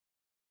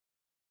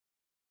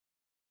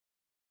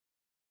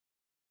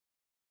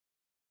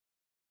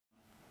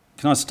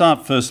Can I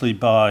start firstly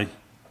by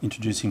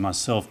introducing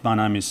myself? My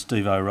name is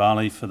Steve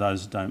O'Reilly, for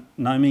those who don't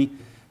know me.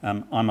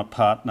 I'm a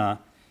partner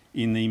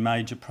in the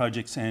Major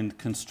Projects and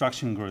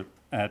Construction Group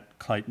at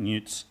Clayton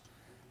Utz,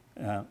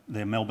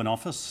 their Melbourne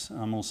office.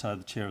 I'm also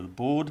the chair of the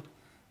board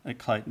at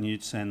Clayton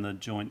Utz and the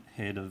joint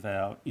head of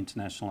our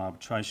International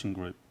Arbitration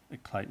Group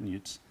at Clayton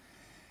Utz.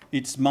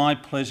 It's my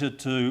pleasure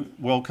to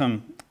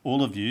welcome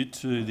all of you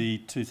to the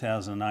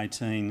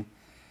 2018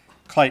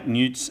 Clayton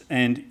Utz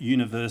and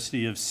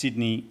University of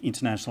Sydney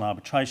International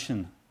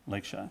Arbitration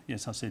Lecture.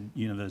 Yes, I said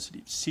University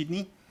of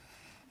Sydney.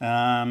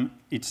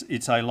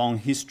 It's a long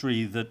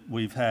history that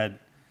we've had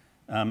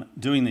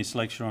doing this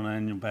lecture on an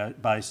annual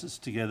basis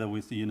together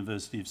with the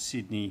University of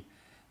Sydney,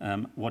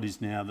 what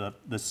is now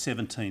the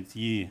 17th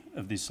year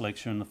of this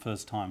lecture and the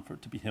first time for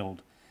it to be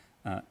held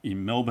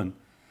in Melbourne.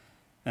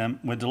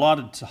 We're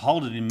delighted to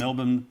hold it in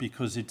Melbourne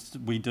because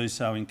we do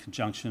so in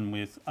conjunction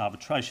with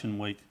Arbitration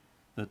Week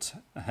that's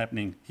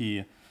happening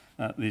here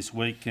this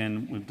week,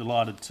 and we're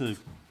delighted to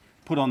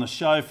put on the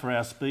show for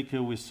our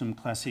speaker with some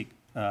classic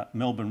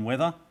Melbourne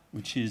weather,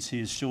 which is, he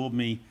assured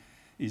me,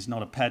 is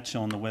not a patch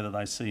on the weather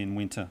they see in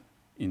winter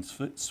in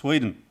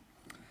Sweden.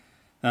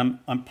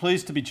 I'm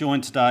pleased to be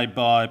joined today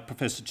by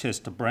Professor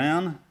Chester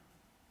Brown.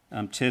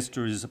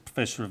 Chester is a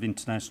Professor of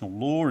International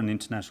Law and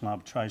International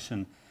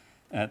Arbitration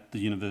at the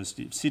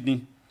University of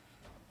Sydney,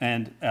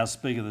 and our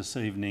speaker this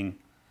evening,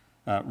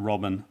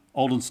 Robin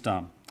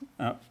Oldenstam.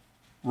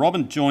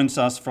 Robin joins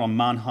us from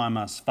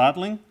Mannheimer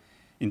Swartling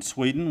in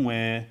Sweden,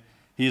 where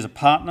he is a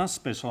partner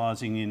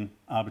specialising in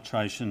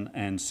arbitration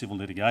and civil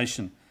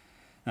litigation.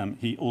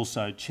 He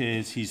also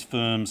chairs his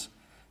firm's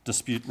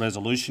dispute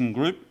resolution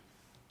group.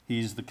 He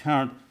is the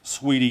current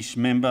Swedish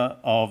member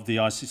of the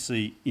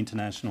ICC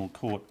International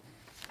Court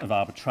of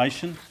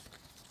Arbitration.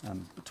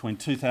 Between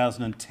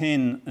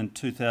 2010 and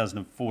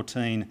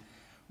 2014,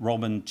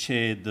 Robin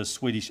chaired the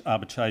Swedish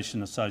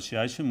Arbitration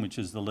Association, which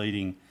is the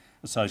leading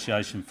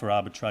association for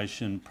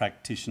arbitration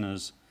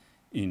practitioners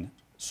in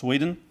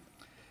Sweden.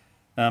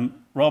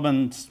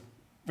 Robin's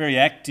very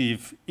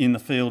active in the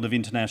field of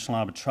international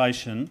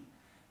arbitration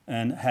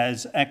and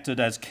has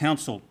acted as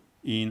counsel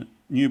in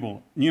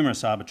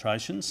numerous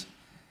arbitrations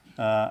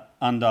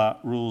under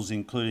rules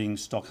including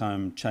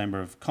Stockholm Chamber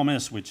of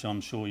Commerce, which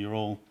I'm sure you're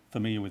all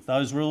familiar with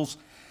those rules,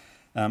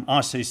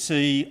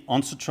 ICC,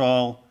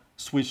 ONCITRAL,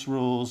 Swiss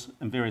rules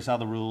and various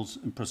other rules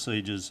and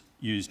procedures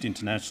used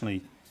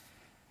internationally,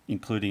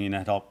 including in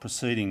ad hoc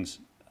proceedings.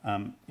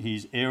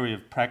 His area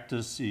of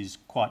practice is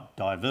quite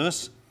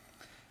diverse,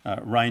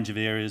 a range of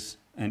areas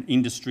and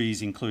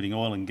industries including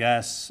oil and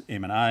gas,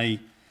 M&A,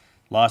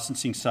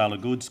 licensing, sale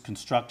of goods,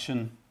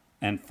 construction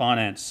and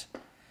finance.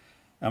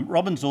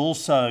 Robin's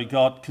also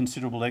got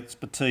considerable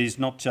expertise,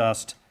 not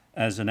just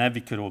as an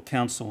advocate or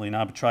counsel in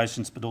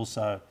arbitrations, but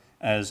also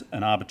as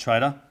an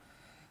arbitrator.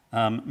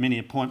 Many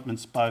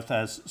appointments both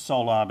as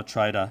sole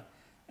arbitrator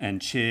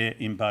and chair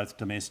in both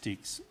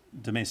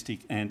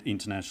domestic and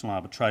international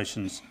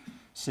arbitrations,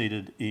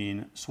 seated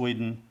in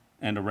Sweden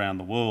and around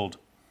the world.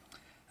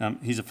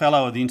 He's a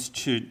fellow of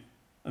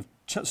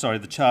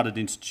the Chartered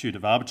Institute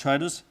of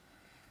Arbitrators.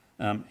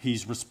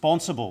 He's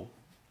responsible,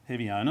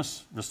 heavy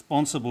onus,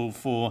 responsible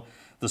for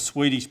the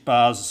Swedish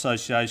Bars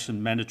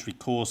Association mandatory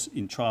course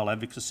in trial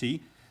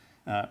advocacy,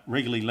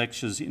 regularly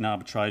lectures in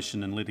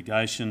arbitration and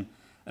litigation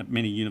at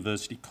many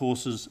university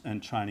courses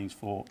and training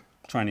for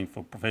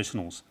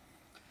professionals.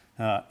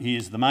 He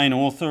is the main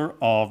author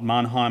of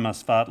Mannheimer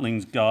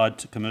Swartling's Guide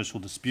to Commercial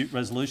Dispute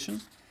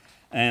Resolution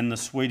and the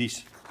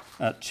Swedish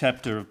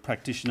chapter of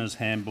Practitioner's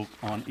Handbook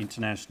on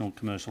International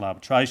Commercial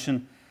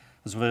Arbitration,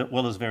 as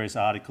well as various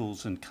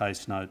articles and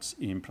case notes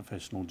in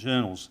professional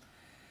journals.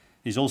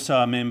 He's also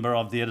a member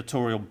of the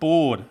editorial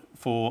board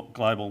for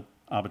Global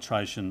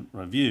Arbitration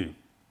Review.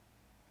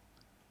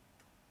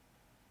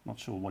 Not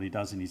sure what he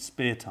does in his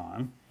spare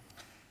time.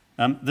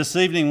 This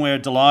evening we're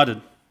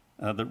delighted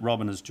that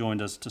Robin has joined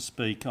us to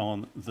speak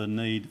on the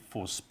need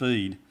for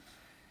speed.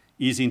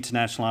 Is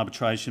international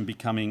arbitration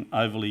becoming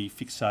overly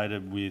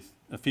fixated with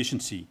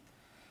efficiency?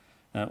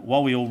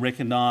 While we all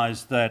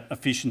recognise that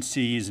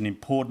efficiency is an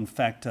important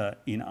factor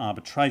in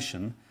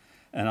arbitration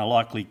and a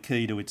likely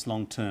key to its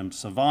long-term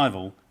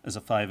survival as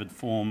a favoured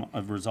form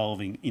of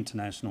resolving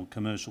international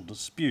commercial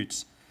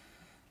disputes,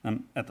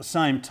 at the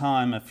same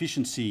time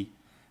efficiency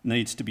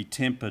needs to be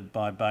tempered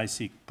by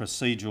basic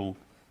procedural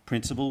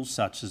principles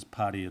such as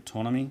party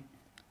autonomy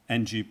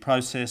and due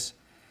process,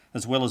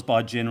 as well as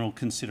by general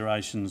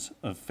considerations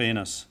of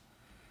fairness.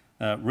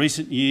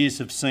 Recent years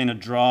have seen a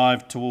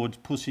drive towards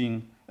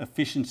pushing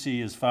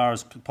efficiency as far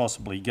as could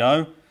possibly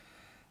go,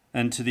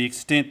 and to the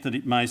extent that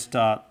it may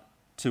start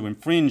to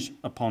infringe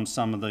upon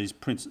some of these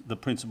the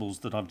principles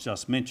that I've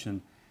just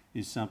mentioned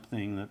is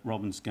something that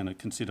Robin's going to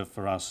consider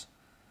for us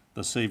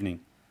this evening.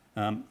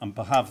 On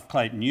behalf of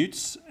Clayton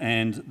Utz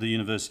and the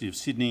University of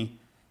Sydney,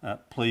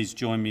 please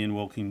join me in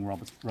welcoming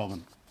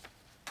Robin.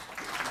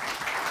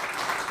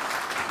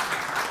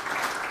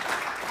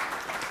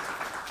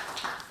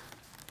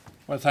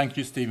 Well, thank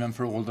you, Stephen,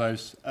 for all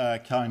those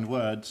kind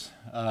words.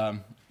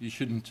 you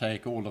shouldn't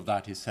take all of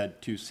that he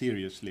said too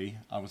seriously.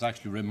 I was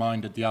actually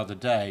reminded the other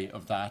day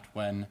of that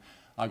when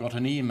I got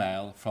an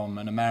email from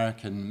an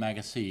American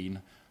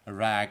magazine, a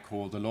rag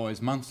called the Lawyers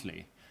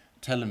Monthly,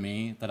 telling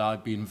me that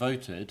I've been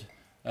voted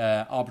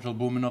Arbitral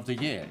Woman of the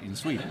Year in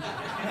Sweden.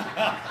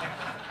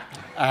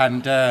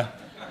 And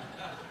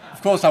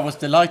of course I was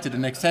delighted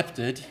and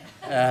accepted,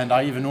 and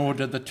I even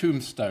ordered the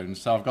tombstone.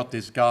 So I've got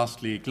this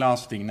ghastly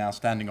glass thing now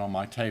standing on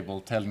my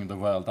table telling the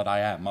world that I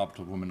am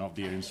Arbitral Woman of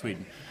the Year in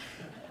Sweden.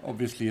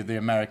 Obviously the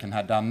American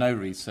had done no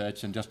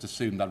research and just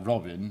assumed that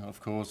Robin, of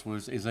course,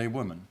 is a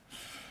woman.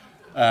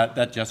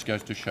 That just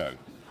goes to show.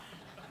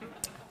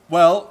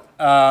 Well,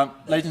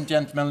 ladies and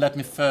gentlemen, let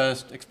me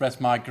first express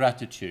my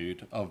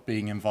gratitude of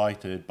being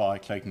invited by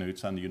Clayton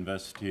Utz and the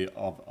University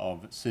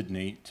of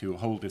Sydney to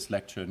hold this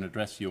lecture and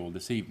address you all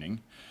this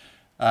evening.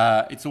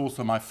 It's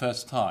also my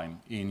first time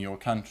in your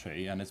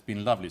country, and it's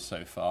been lovely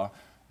so far.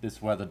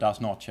 This weather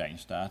does not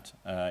change that.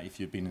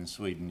 If you've been in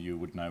Sweden, you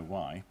would know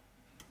why.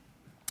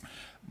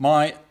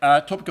 My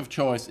topic of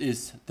choice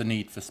is the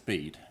need for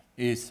speed.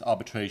 Is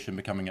arbitration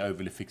becoming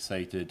overly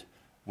fixated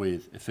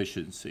with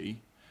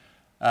efficiency?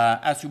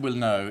 As you will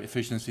know,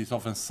 efficiency is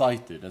often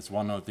cited as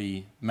one of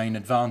the main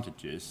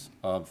advantages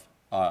of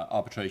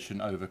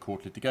arbitration over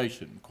court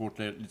litigation. Court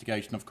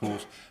litigation, of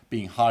course,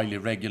 being highly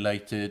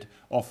regulated,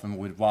 often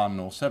with one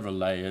or several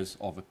layers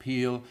of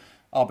appeal.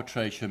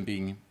 Arbitration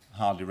being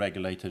hardly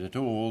regulated at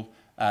all,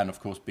 and of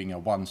course being a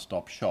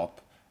one-stop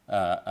shop,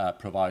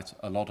 provides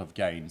a lot of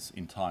gains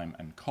in time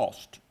and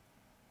cost.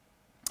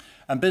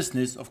 And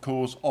business, of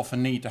course,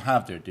 often need to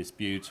have their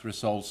disputes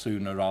resolved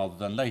sooner rather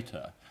than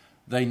later.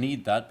 They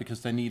need that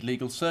because they need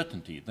legal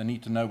certainty. They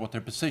need to know what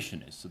their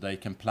position is so they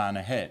can plan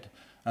ahead.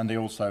 And they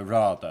also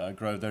rather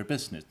grow their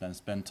business than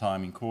spend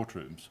time in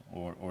courtrooms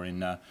or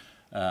in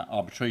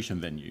arbitration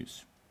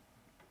venues.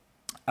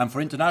 And for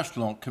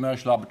international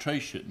commercial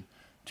arbitration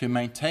to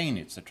maintain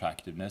its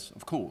attractiveness,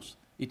 of course,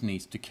 it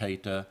needs to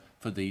cater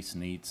for these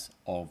needs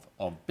of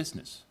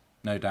business.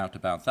 No doubt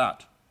about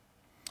that.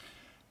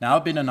 Now,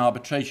 I've been an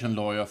arbitration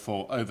lawyer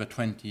for over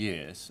 20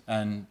 years,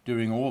 and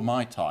during all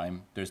my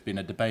time, there's been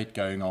a debate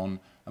going on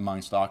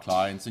amongst our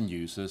clients and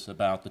users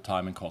about the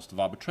time and cost of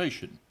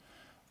arbitration.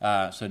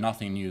 So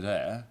nothing new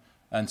there.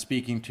 And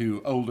speaking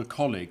to older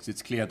colleagues,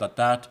 it's clear that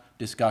that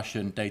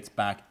discussion dates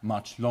back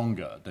much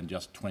longer than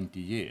just 20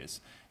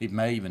 years. It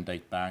may even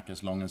date back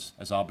as long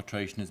as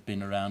arbitration has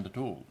been around at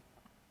all.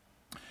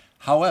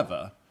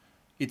 However,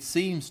 it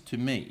seems to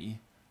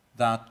me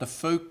that the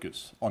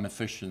focus on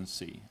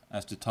efficiency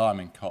as to time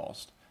and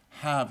cost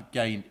have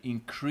gained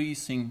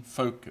increasing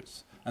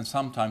focus and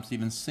sometimes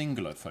even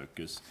singular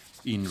focus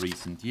in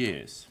recent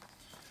years.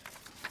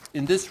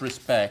 In this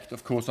respect,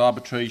 of course,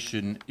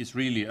 arbitration is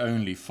really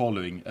only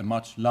following a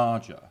much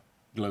larger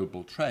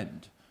global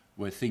trend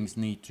where things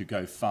need to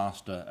go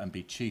faster and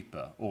be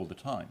cheaper all the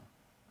time.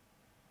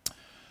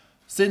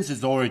 Since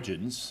its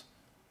origins,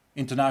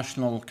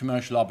 international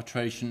commercial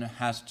arbitration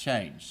has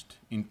changed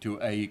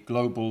into a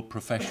global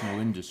professional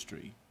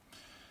industry.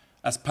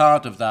 As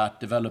part of that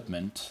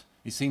development,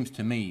 it seems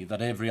to me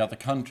that every other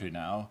country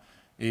now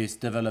is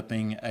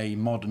developing a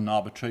modern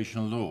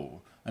arbitration law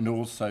and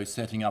also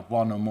setting up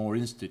one or more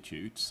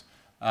institutes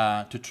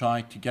to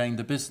try to gain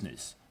the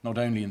business, not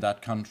only in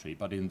that country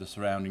but in the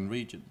surrounding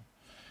region.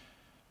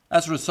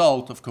 As a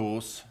result, of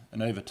course,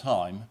 and over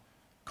time,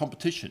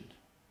 competition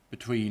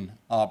between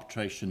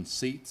arbitration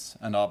seats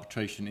and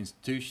arbitration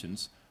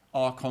institutions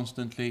are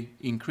constantly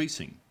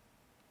increasing.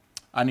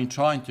 And in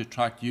trying to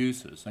attract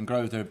users and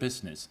grow their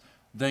business,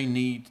 they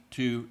need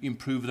to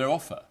improve their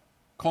offer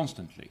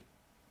constantly.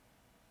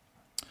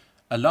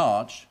 A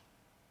large,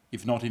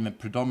 if not even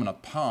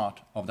predominant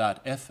part of that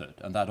effort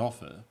and that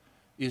offer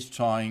is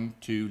trying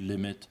to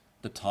limit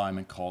the time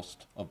and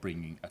cost of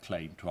bringing a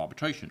claim to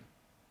arbitration.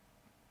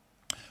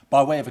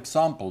 By way of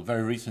example,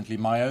 very recently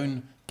my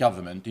own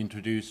government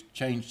introduced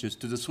changes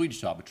to the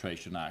Swedish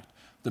Arbitration Act,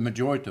 the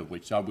majority of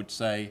which I would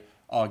say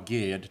are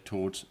geared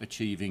towards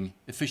achieving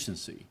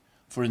efficiency.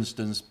 For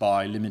instance,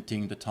 by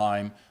limiting the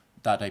time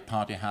that a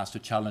party has to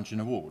challenge an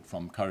award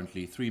from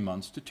currently 3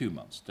 months to 2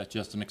 months. That's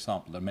just an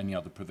example. There are many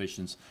other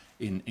provisions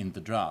in the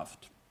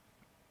draft.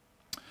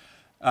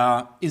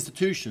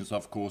 Institutions,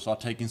 of course, are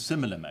taking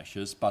similar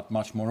measures, but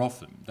much more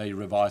often. They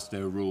revise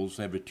their rules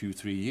every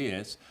 2-3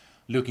 years,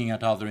 looking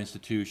at other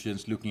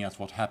institutions, looking at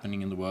what's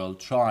happening in the world,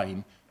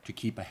 trying to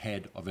keep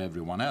ahead of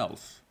everyone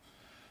else.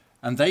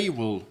 And they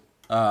will,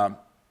 a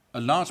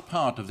large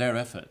part of their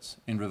efforts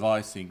in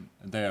revising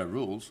their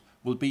rules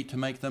will be to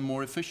make them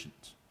more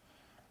efficient.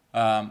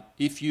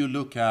 If you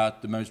look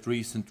at the most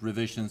recent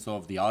revisions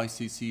of the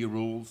ICC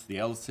rules, the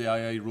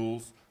LCIA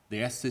rules,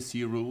 the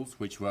SCC rules,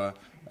 which were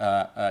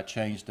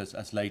changed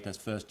as late as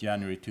 1st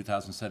January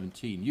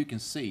 2017, you can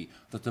see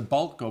that the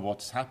bulk of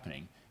what's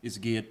happening is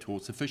geared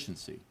towards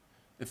efficiency.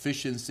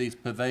 Efficiency is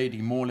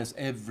pervading more or less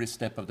every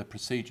step of the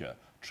procedure,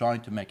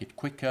 trying to make it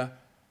quicker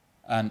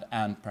and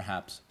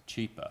perhaps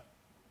cheaper.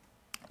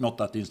 Not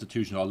that the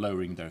institutions are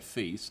lowering their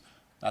fees,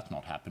 that's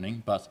not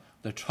happening, but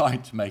they're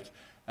trying to make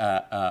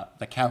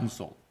the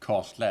council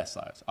cost less,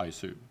 I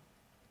assume.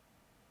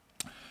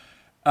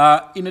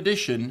 In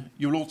addition,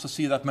 you'll also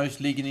see that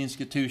most legal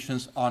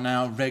institutions are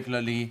now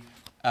regularly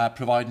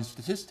providing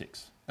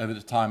statistics over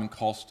the time and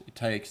cost it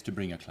takes to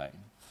bring a claim.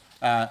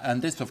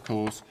 And this, of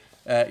course,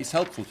 is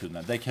helpful to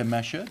them. They can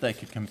measure, they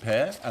can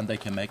compare, and they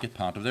can make it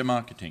part of their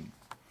marketing.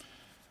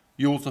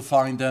 You also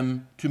find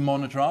them to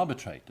monitor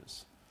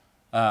arbitrators.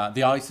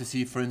 The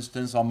ICC, for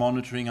instance, are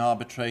monitoring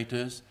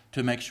arbitrators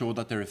to make sure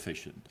that they're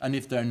efficient. And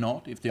if they're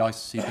not, if the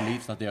ICC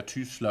believes that they are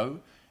too slow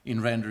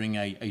in rendering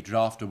a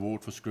draft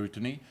award for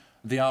scrutiny,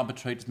 the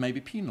arbitrators may be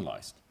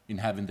penalized in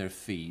having their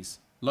fees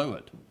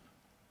lowered.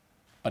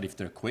 But if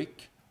they're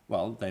quick,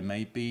 well, they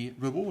may be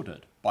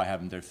rewarded by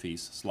having their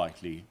fees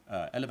slightly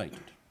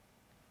elevated.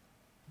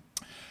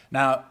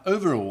 Now,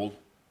 overall,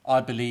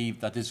 I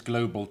believe that this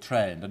global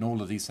trend and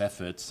all of these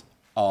efforts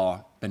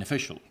are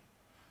beneficial.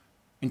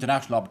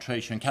 International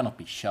arbitration cannot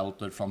be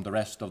sheltered from the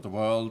rest of the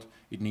world.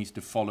 It needs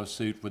to follow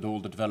suit with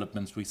all the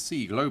developments we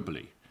see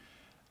globally.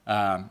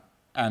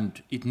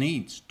 And it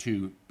needs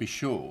to be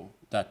sure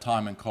that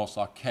time and costs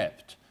are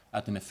kept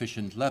at an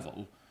efficient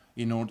level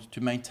in order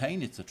to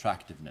maintain its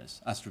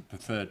attractiveness as the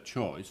preferred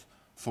choice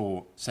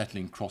for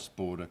settling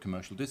cross-border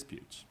commercial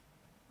disputes.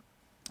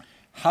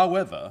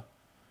 However,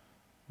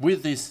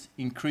 with this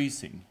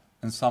increasing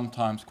and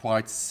sometimes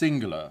quite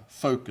singular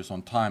focus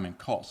on time and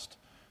cost,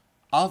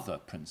 other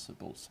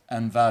principles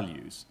and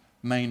values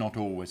may not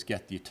always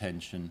get the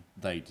attention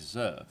they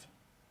deserve.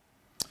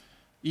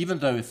 Even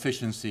though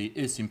efficiency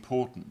is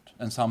important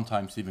and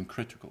sometimes even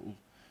critical,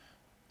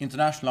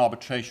 international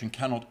arbitration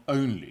cannot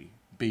only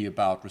be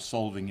about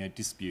resolving a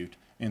dispute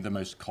in the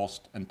most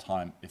cost and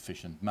time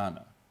efficient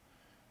manner.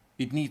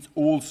 It needs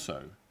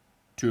also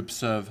to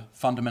observe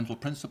fundamental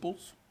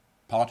principles,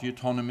 party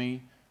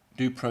autonomy,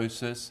 due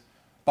process,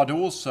 but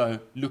also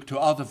look to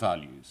other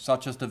values,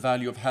 such as the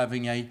value of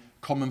having a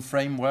common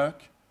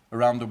framework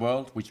around the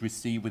world, which we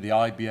see with the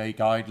IBA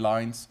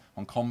guidelines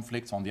on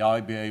conflicts, on the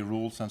IBA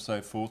rules and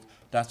so forth.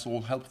 That's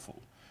all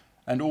helpful.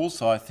 And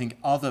also, I think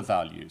other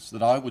values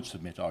that I would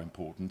submit are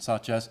important,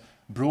 such as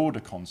broader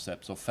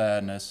concepts of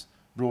fairness,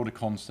 broader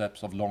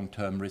concepts of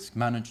long-term risk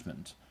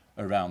management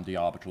around the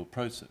arbitral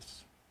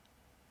process.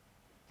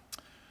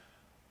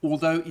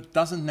 Although it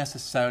doesn't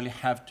necessarily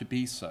have to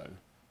be so,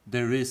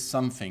 there is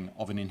something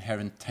of an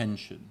inherent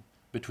tension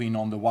between,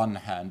 on the one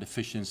hand,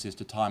 efficiencies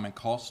to time and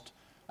cost,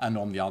 and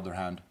on the other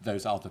hand,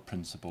 those other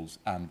principles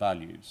and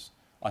values.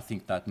 I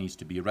think that needs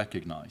to be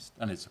recognized,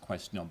 and it's a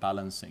question of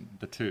balancing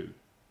the two.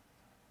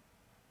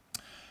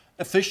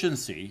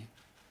 Efficiency,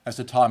 as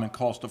the time and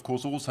cost, of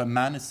course, also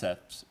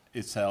manifests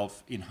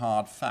itself in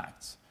hard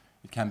facts.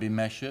 It can be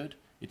measured,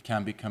 it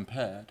can be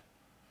compared.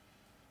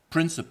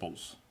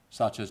 Principles,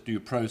 such as due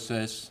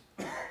process,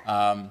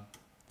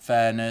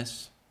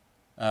 fairness,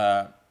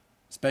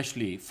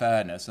 especially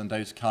fairness and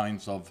those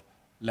kinds of,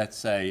 let's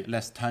say,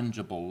 less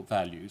tangible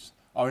values,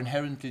 are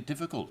inherently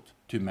difficult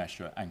to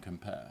measure and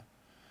compare.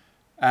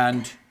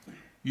 And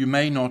you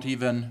may not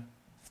even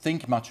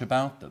think much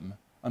about them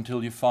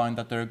until you find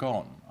that they're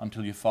gone,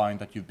 until you find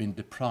that you've been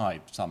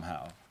deprived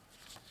somehow.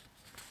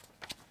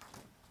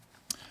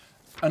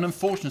 An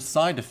unfortunate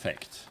side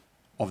effect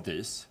of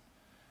this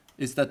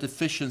is that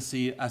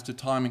efficiency as to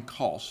time and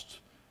cost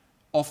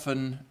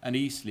often and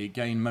easily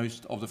gain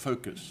most of the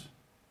focus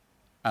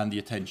and the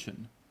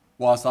attention,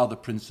 whilst other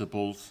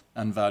principles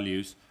and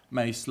values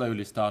may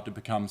slowly start to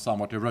become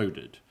somewhat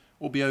eroded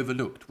or be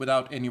overlooked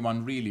without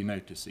anyone really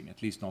noticing,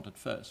 at least not at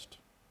first.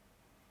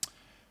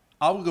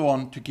 I will go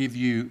on to give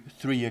you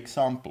 3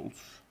 examples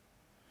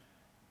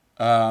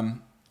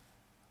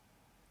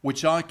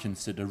which I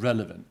consider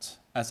relevant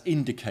as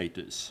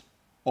indicators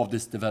of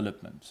this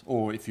development,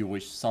 or if you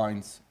wish,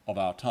 signs of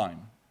our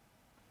time.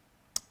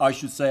 I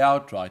should say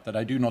outright that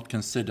I do not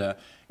consider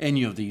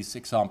any of these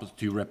examples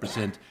to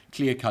represent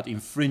clear-cut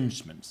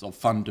infringements of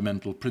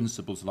fundamental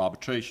principles of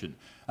arbitration,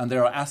 and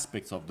there are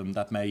aspects of them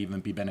that may even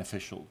be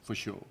beneficial, for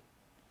sure.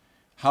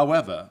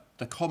 However,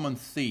 the common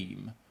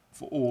theme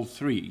for all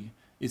 3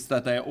 is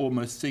that they are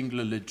almost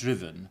singularly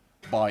driven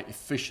by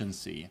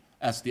efficiency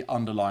as the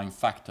underlying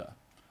factor.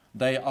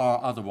 They are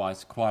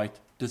otherwise quite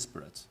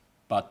disparate,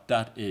 but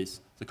that is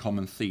the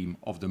common theme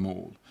of them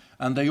all.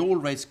 And they all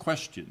raise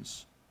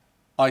questions,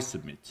 I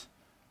submit,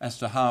 as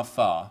to how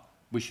far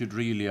we should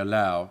really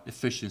allow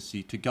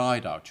efficiency to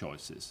guide our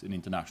choices in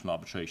international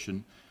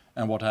arbitration,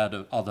 and what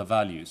other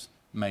values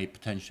may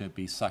potentially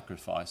be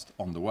sacrificed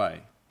on the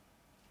way.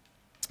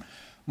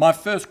 My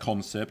first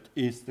concept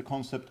is the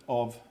concept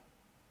of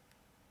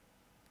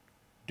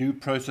due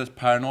process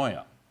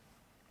paranoia.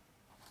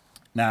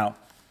 Now,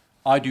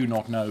 I do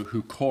not know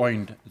who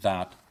coined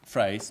that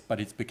phrase,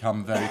 but it's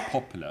become very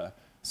popular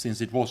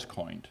since it was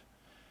coined.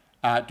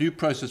 Due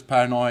process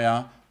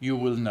paranoia, you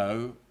will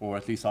know, or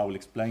at least I will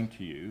explain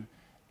to you,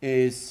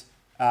 is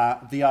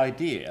the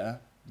idea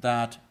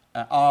that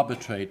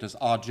arbitrators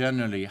are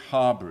generally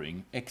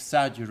harboring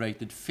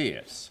exaggerated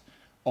fears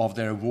of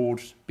their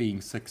awards being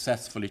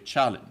successfully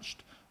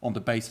challenged on the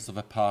basis of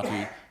a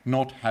party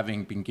not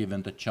having been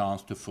given the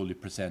chance to fully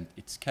present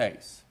its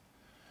case.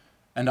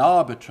 And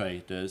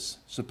arbitrators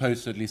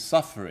supposedly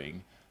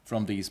suffering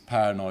from these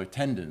paranoid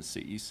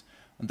tendencies,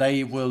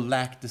 they will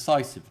lack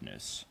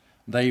decisiveness.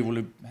 They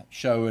will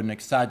show an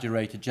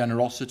exaggerated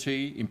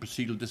generosity in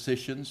procedural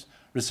decisions,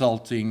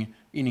 resulting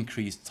in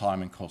increased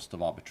time and cost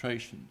of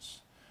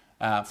arbitrations.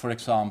 For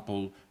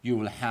example, you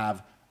will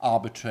have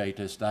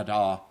arbitrators that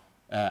are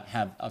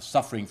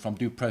suffering from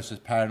due process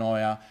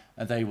paranoia,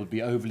 and they will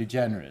be overly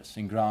generous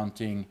in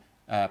granting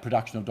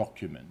production of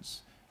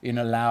documents, in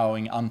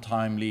allowing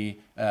untimely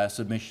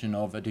submission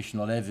of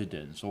additional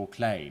evidence or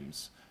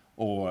claims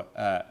or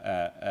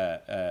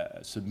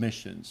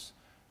submissions.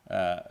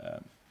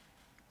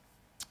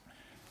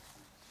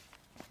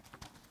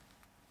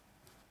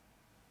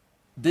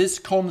 This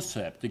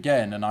concept,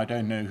 again, and I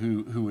don't know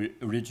who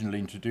originally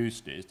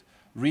introduced it,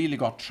 really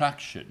got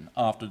traction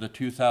after the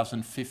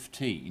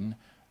 2015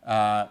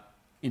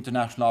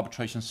 International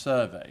Arbitration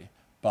Survey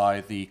by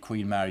the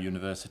Queen Mary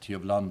University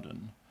of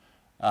London.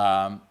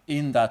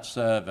 In that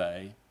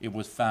survey, it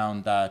was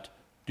found that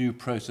due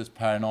process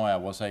paranoia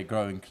was a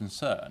growing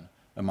concern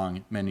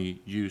among many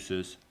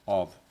users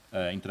of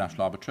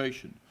international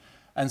arbitration.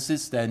 And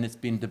since then, it's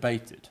been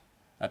debated.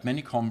 At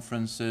many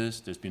conferences,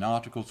 there's been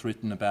articles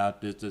written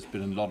about this, there's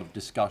been a lot of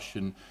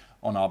discussion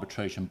on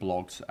arbitration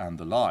blogs and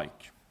the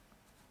like.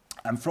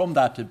 And from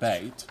that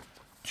debate,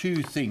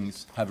 two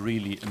things have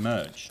really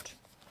emerged.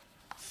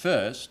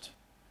 First,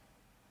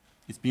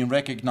 it's been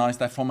recognized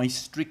that from a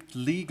strict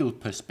legal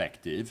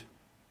perspective,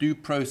 due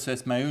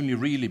process may only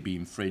really be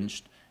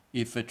infringed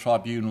if a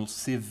tribunal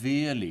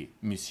severely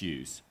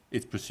misuses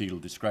its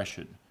procedural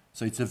discretion.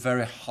 So it's a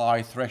very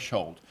high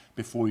threshold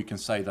before you can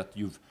say that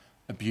you've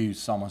abused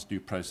someone's due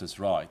process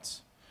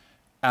rights.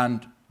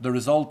 And the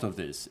result of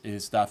this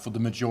is that for the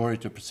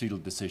majority of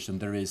procedural decisions,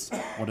 there is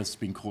what has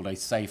been called a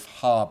safe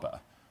harbor,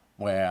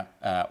 where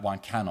one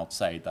cannot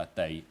say that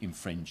they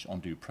infringe on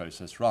due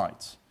process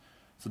rights.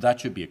 So that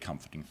should be a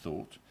comforting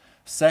thought.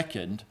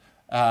 Second,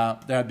 there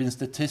have been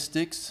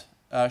statistics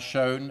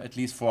shown, at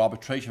least for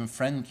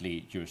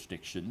arbitration-friendly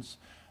jurisdictions,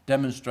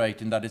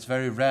 demonstrating that it's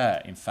very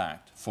rare, in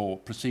fact, for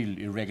procedural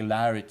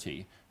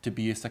irregularity to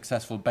be a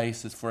successful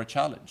basis for a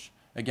challenge.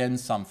 Again,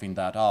 something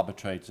that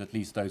arbitrators, at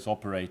least those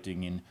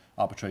operating in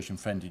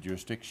arbitration-friendly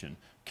jurisdiction,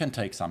 can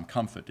take some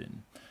comfort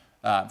in.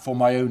 For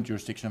my own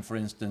jurisdiction, for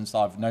instance,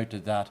 I've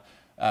noted that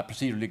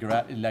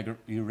procedural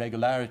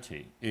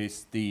irregularity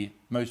is the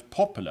most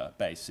popular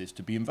basis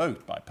to be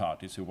invoked by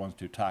parties who want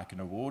to attack an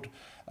award,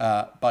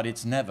 but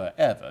it's never,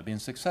 ever been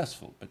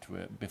successful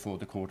before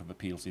the Court of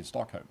Appeals in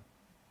Stockholm.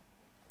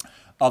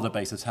 Other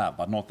bases have,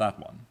 but not that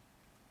one.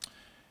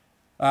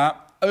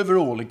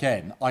 Overall,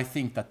 again, I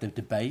think that the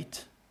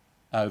debate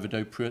over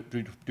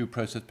due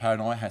process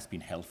paranoia has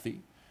been healthy.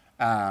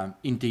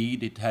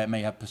 Indeed, it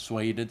may have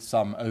persuaded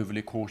some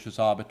overly cautious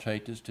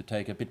arbitrators to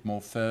take a bit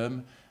more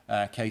firm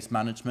case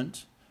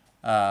management,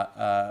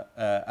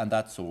 and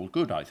that's all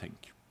good, I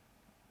think.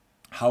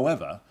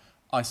 However,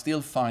 I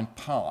still find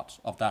part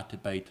of that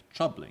debate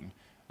troubling,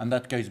 and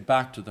that goes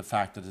back to the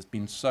fact that it's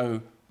been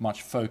so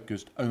much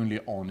focused only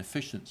on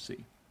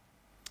efficiency.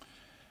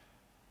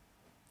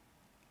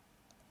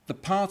 The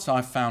parts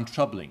I found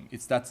troubling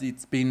is that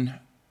it's been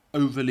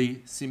overly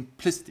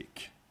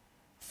simplistic.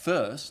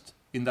 First,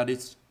 in that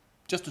it's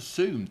just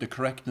assumed the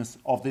correctness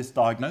of this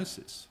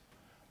diagnosis.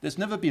 There's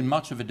never been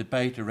much of a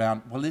debate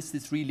around, well, is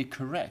this really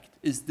correct?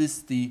 Is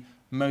this the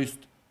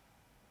most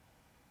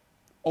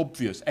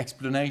obvious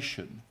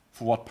explanation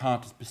for what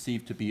parties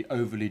perceive to be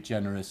overly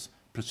generous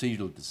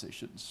procedural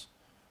decisions?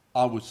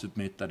 I would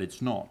submit that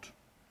it's not.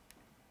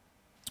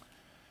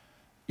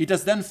 It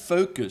has then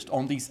focused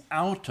on these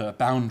outer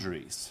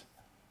boundaries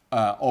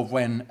of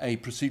when a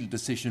procedural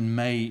decision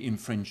may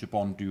infringe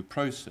upon due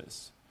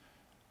process.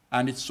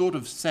 And it's sort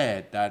of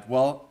said that,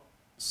 well,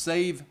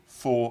 save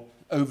for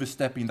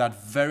overstepping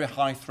that very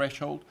high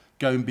threshold,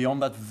 going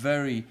beyond that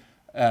very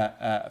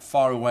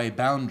far away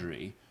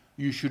boundary,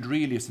 you should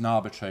really, as an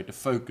arbitrator,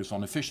 focus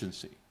on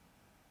efficiency.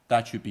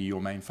 That should be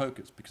your main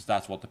focus, because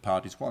that's what the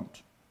parties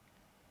want.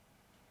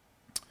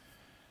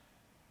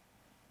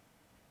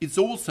 It's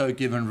also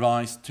given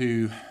rise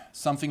to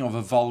something of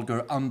a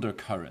vulgar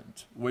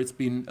undercurrent, where it's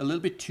been a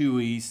little bit too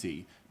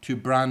easy to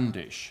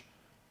brandish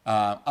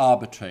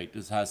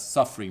arbitrators as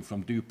suffering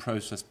from due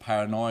process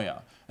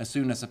paranoia as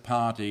soon as a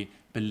party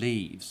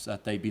believes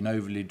that they've been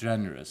overly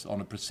generous on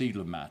a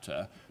procedural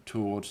matter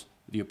towards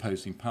the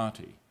opposing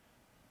party.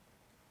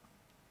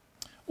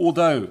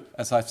 Although,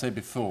 as I've said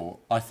before,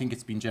 I think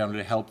it's been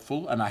generally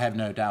helpful, and I have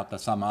no doubt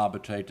that some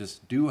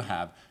arbitrators do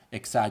have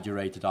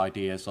exaggerated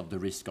ideas of the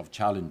risk of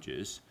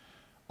challenges,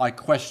 I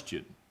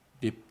question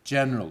the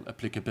general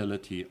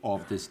applicability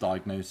of this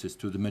diagnosis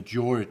to the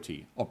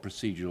majority of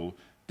procedural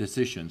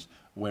decisions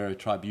where a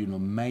tribunal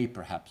may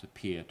perhaps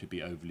appear to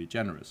be overly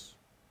generous.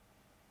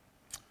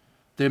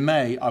 There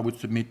may, I would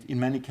submit, in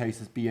many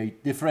cases be a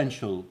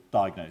differential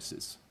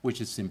diagnosis,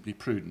 which is simply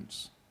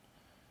prudence.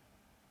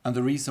 And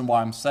the reason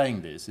why I'm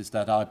saying this is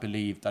that I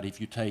believe that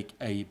if you take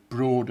a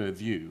broader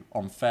view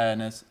on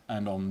fairness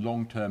and on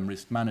long-term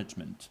risk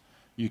management,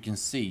 you can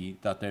see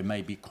that there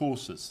may be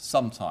causes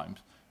sometimes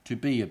to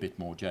be a bit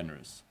more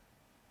generous.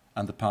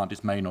 and the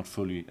parties may not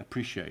fully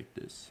appreciate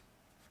this.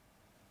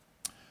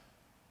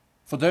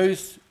 For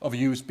those of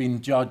you who've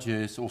been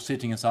judges or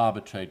sitting as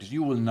arbitrators,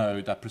 you will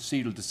know that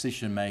procedural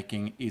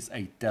decision-making is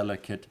a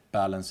delicate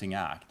balancing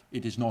act.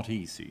 It is not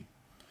easy.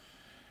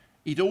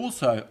 It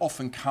also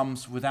often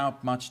comes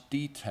without much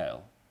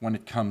detail when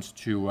it comes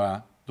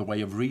to the way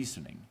of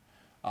reasoning.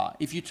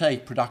 If you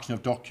take production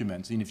of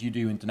documents, and if you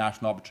do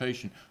international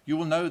arbitration, you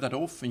will know that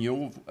often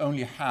you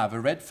only have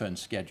a red phone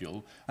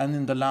schedule, and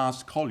in the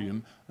last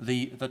column,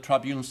 the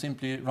tribunal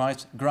simply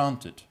writes,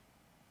 granted.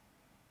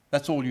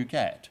 That's all you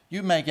get.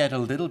 You may get a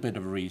little bit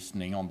of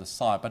reasoning on the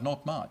side, but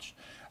not much.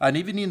 And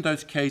even in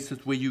those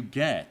cases where you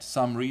get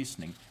some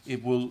reasoning,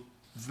 it will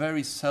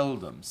very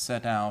seldom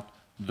set out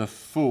the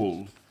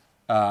full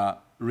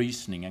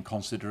reasoning and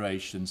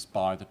considerations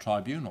by the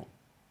tribunal.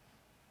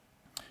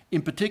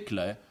 In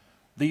particular,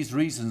 these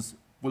reasons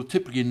will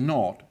typically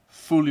not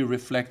fully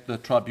reflect the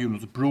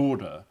tribunal's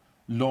broader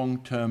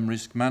long-term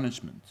risk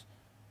management.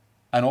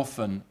 And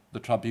often the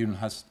tribunal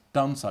has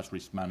done such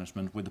risk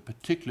management with a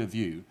particular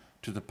view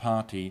to the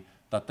party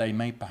that they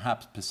may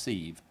perhaps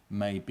perceive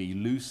may be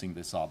losing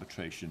this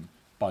arbitration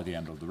by the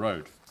end of the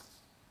road.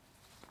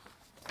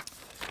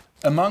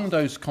 Among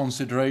those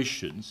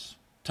considerations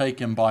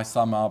taken by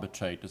some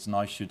arbitrators, and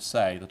I should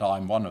say that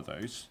I'm one of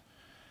those,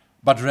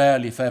 but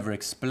rarely if ever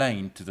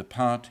explained to the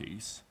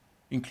parties,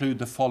 include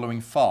the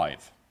following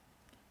 5.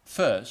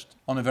 First,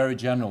 on a very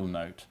general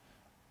note,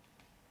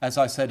 as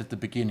I said at the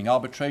beginning,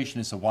 arbitration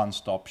is a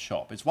one-stop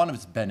shop. It's one of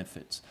its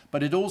benefits,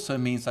 but it also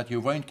means that you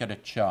won't get a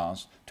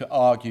chance to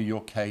argue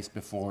your case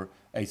before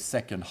a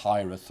second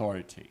higher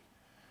authority.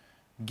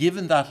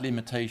 Given that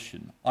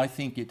limitation, I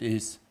think it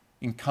is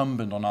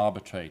incumbent on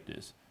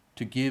arbitrators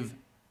to give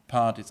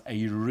parties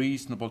a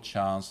reasonable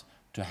chance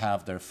to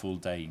have their full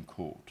day in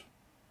court,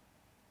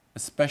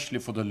 especially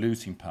for the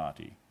losing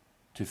party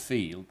to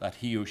feel that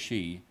he or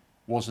she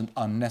wasn't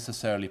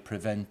unnecessarily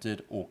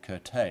prevented or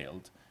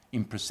curtailed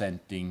in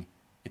presenting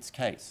its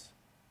case.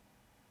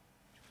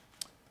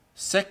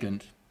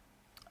 Second,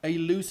 a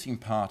losing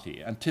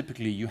party, and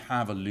typically you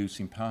have a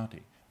losing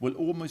party, will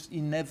almost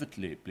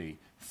inevitably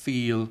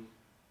feel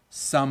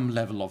some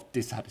level of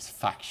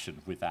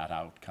dissatisfaction with that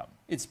outcome.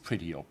 It's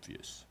pretty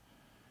obvious.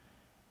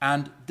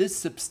 And this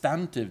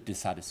substantive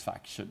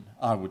dissatisfaction,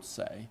 I would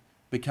say,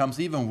 becomes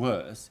even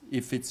worse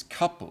if it's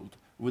coupled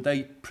with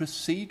a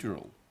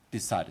procedural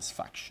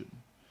dissatisfaction.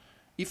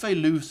 If a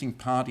losing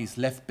party is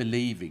left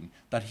believing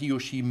that he or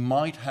she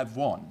might have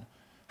won,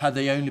 had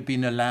they only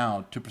been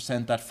allowed to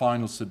present that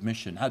final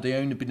submission, had they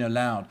only been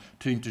allowed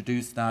to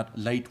introduce that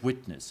late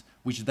witness,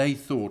 which they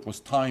thought was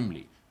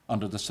timely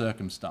under the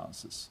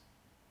circumstances.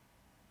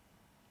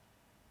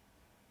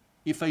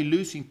 If a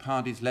losing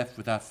party is left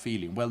with that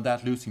feeling, well,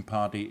 that losing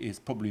party is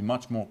probably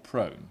much more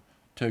prone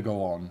to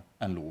go on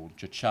and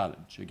launch a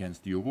challenge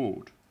against the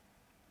award.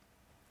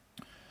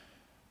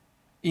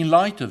 In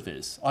light of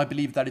this, I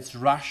believe that it's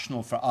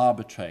rational for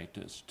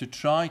arbitrators to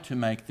try to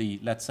make the,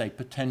 let's say,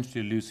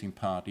 potentially losing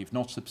party, if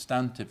not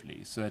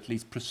substantively, so at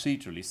least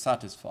procedurally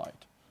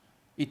satisfied.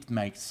 It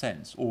makes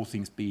sense, all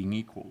things being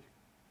equal.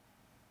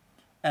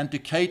 And to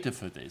cater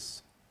for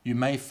this, you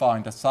may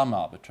find that some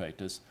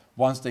arbitrators,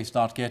 once they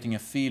start getting a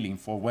feeling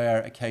for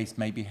where a case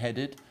may be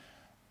headed,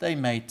 they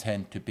may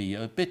tend to be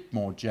a bit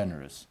more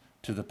generous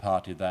to the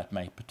party that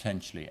may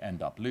potentially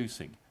end up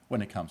losing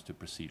when it comes to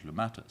procedural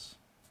matters.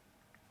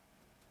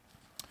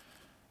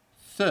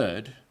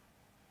 Third,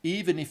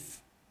 even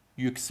if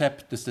you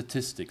accept the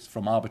statistics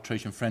from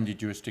arbitration-friendly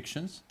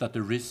jurisdictions that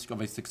the risk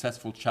of a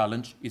successful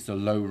challenge is a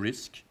low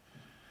risk,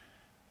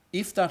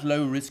 if that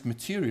low risk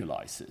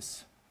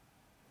materializes,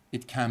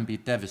 it can be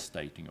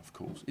devastating, of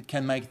course. It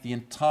can make the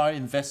entire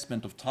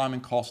investment of time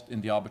and cost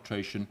in the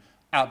arbitration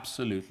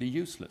absolutely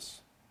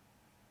useless.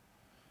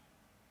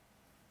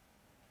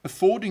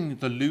 Affording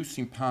the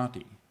losing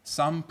party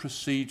some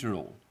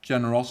procedural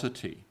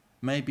generosity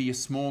may be a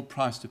small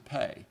price to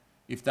pay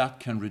if that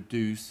can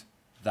reduce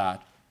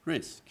that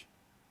risk.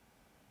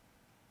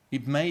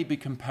 It may be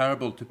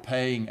comparable to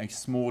paying a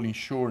small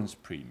insurance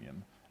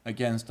premium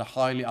against a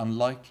highly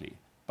unlikely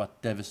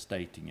but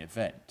devastating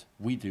event.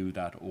 We do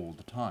that all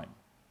the time.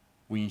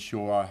 We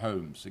insure our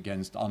homes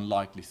against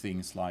unlikely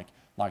things like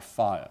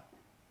fire.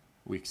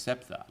 We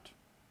accept that.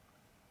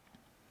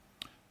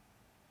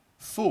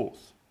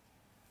 Fourth,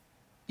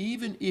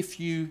 even if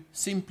you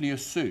simply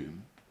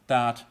assume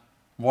that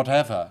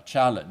whatever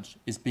challenge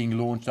is being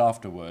launched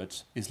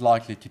afterwards is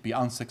likely to be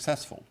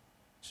unsuccessful,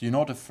 so you're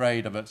not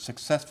afraid of a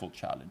successful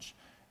challenge,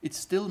 it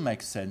still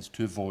makes sense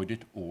to avoid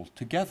it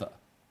altogether.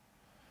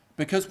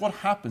 Because what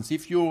happens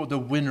if you're the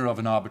winner of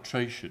an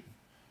arbitration,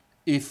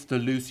 if the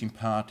losing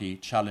party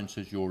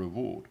challenges your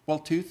award? Well,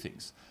 2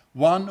 things.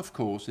 One, of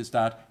course, is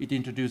that it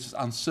introduces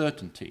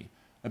uncertainty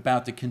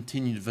about the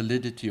continued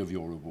validity of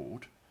your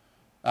award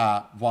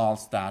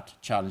whilst that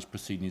challenge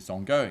proceeding is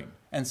ongoing.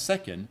 And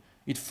second,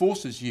 it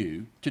forces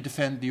you to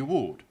defend the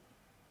award,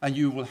 and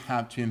you will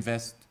have to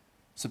invest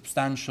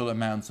substantial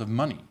amounts of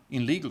money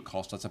in legal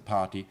costs as a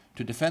party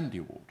to defend the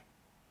award.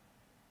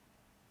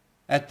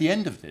 At the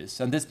end of this,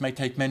 and this may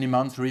take many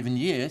months or even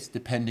years,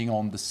 depending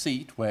on the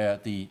seat where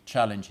the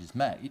challenge is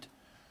made,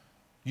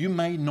 you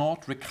may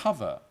not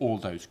recover all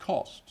those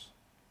costs.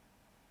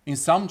 In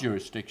some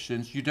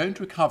jurisdictions, you don't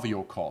recover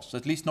your costs,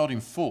 at least not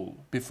in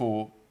full,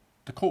 before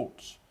the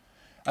courts.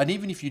 And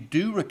even if you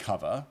do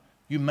recover,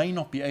 you may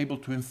not be able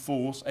to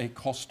enforce a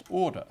cost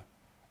order.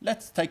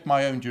 Let's take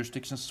my own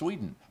jurisdiction,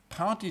 Sweden.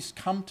 Parties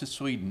come to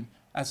Sweden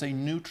as a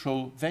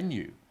neutral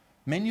venue.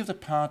 Many of the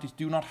parties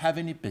do not have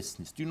any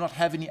business, do not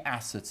have any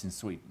assets in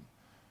Sweden.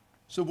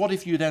 So what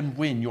if you then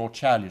win your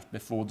challenge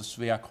before the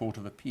Svea Court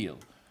of Appeal?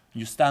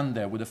 You stand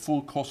there with a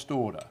full cost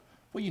order.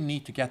 Well, you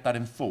need to get that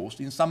enforced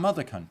in some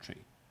other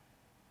country.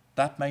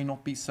 That may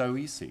not be so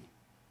easy.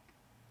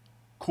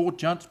 Court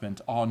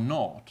judgments are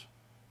not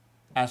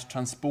as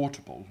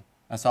transportable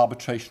as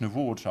arbitration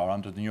awards are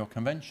under the New York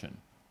Convention.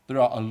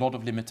 There are a lot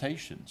of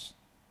limitations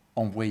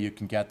on where you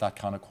can get that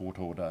kind of court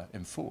order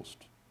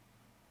enforced.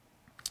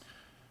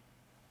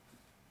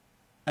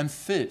 And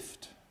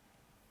fifth,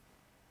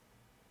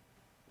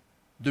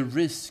 the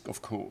risk,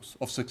 of course,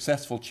 of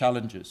successful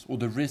challenges or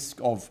the risk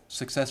of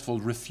successful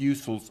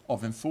refusals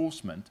of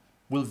enforcement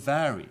will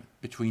vary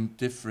between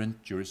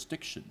different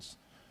jurisdictions.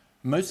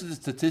 Most of the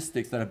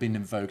statistics that have been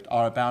invoked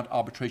are about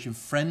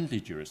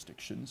arbitration-friendly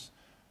jurisdictions,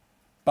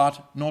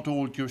 but not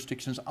all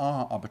jurisdictions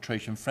are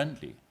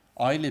arbitration-friendly.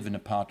 I live in a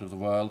part of the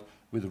world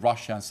with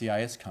Russia and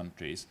CIS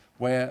countries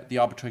where the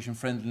arbitration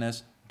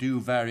friendliness do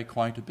vary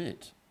quite a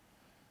bit.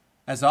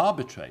 As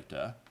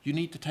arbitrator, you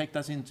need to take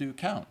that into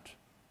account,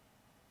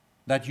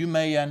 that you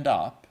may end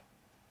up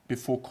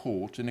before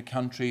court in a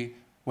country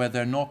where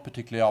they're not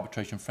particularly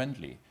arbitration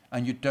friendly,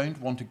 and you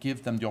don't want to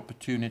give them the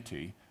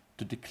opportunity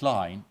to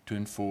decline to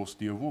enforce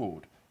the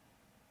award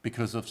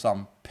because of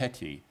some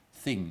petty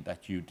thing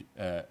that you'd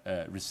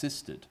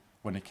resisted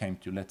when it came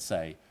to, let's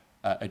say,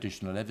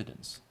 additional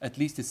evidence. At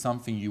least it's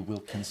something you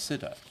will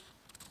consider.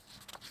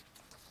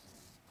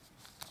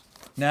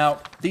 Now,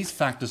 these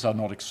factors are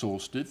not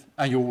exhaustive,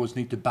 and you always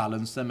need to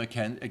balance them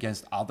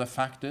against other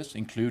factors,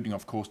 including,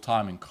 of course,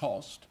 time and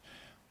cost.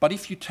 But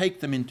if you take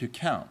them into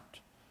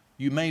account,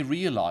 you may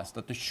realize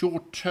that the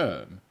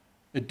short-term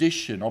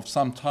addition of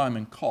some time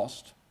and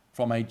cost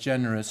from a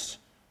generous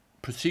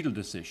procedural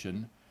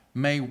decision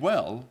may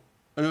well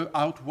be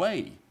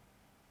outweighed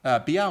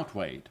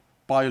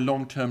by a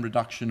long-term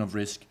reduction of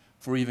risk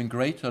for even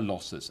greater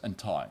losses and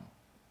time.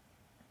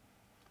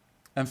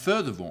 And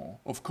furthermore,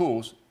 of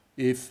course,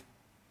 if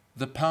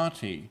the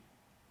party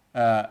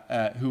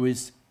who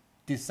is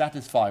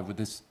dissatisfied with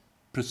this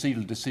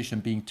procedural decision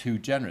being too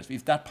generous,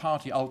 if that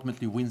party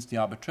ultimately wins the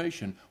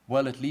arbitration,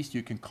 well, at least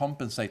you can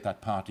compensate that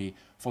party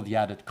for the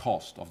added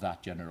cost of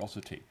that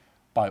generosity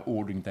by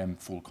ordering them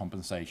full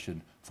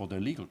compensation for their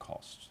legal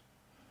costs.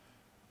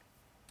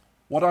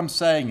 What I'm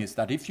saying is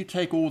that if you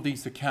take all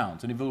these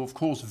accounts, and it will of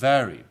course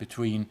vary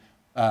between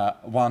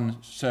one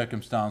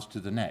circumstance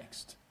to the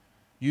next,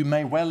 you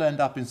may well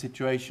end up in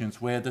situations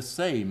where the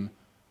same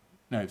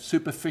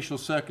superficial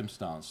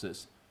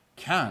circumstances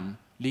can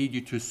lead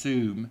you to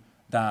assume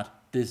that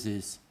this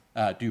is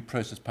due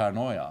process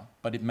paranoia,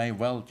 but it may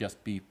well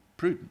just be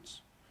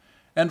prudence.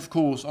 And of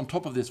course, on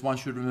top of this, one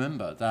should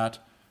remember that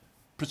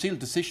procedural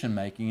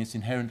decision-making is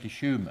inherently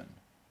human.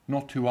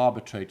 Not two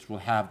arbitrators will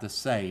have the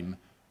same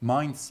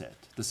mindset,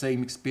 the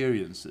same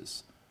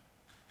experiences,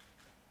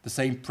 the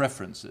same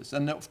preferences.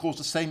 And of course,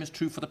 the same is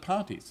true for the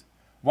parties.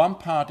 One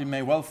party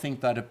may well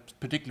think that a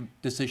particular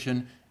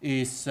decision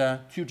is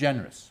too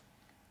generous.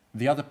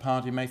 The other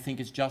party may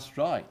think it's just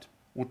right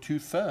or too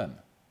firm.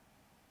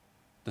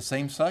 The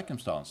same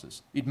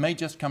circumstances. It may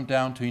just come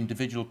down to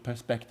individual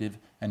perspective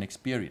and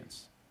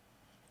experience.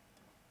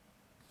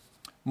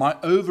 My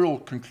overall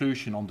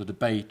conclusion on the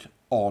debate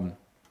on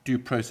due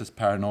process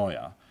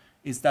paranoia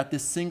is that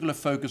this singular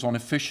focus on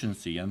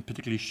efficiency, and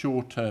particularly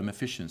short-term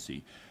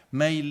efficiency,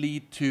 may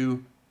lead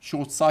to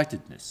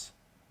short-sightedness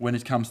when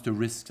it comes to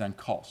risks and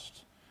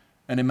costs,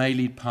 and it may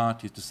lead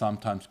parties to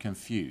sometimes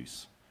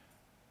confuse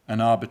an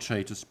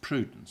arbitrator's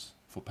prudence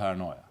for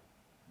paranoia.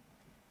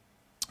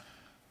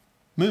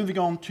 Moving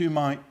on to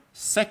my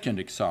second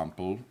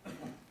example,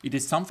 it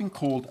is something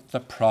called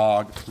the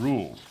Prague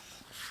Rules.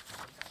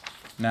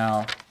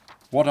 Now,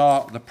 what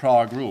are the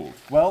Prague Rules?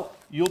 Well,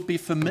 you'll be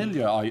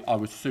familiar, I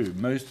would assume,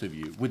 most of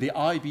you, with the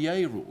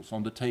IBA rules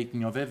on the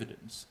taking of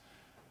evidence.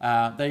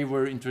 They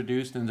were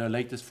introduced in their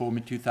latest form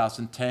in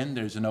 2010.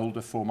 There's an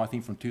older form, I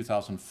think, from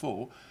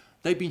 2004.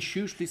 They've been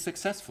hugely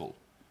successful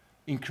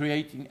in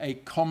creating a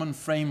common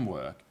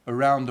framework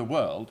around the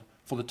world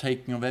for the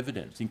taking of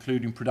evidence,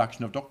 including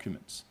production of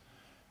documents.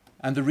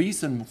 And the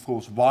reason, of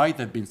course, why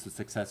they've been so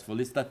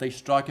successful is that they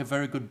strike a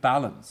very good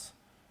balance,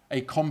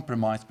 a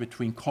compromise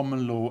between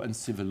common law and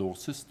civil law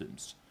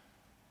systems.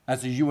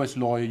 As a US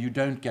lawyer, you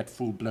don't get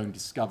full-blown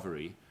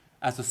discovery.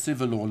 As a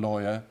civil law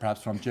lawyer,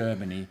 perhaps from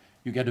Germany,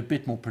 you get a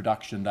bit more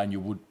production than you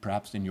would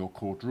perhaps in your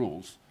court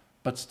rules.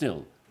 But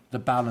still, the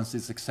balance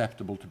is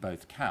acceptable to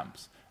both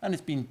camps. And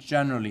it's been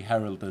generally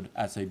heralded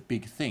as a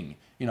big thing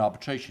in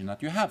arbitration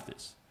that you have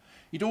this.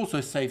 It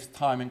also saves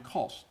time and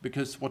cost,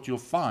 because what you'll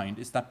find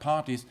is that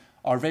parties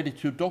are ready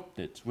to adopt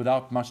it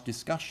without much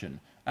discussion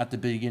at the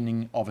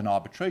beginning of an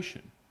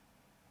arbitration.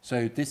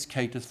 So this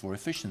caters for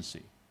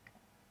efficiency.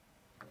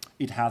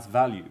 It has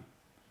value.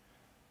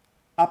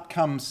 Up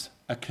comes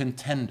a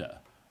contender,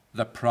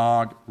 the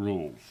Prague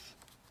rules.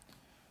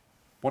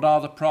 What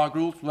are the Prague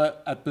rules? Well,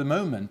 at the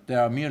moment, they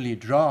are merely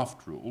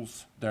draft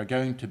rules. They're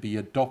going to be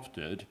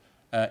adopted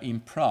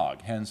in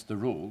Prague, hence the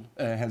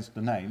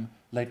name,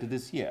 later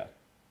this year.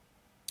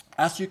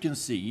 As you can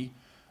see,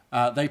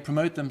 they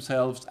promote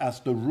themselves as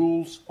the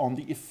rules on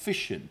the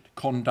efficient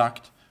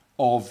conduct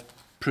of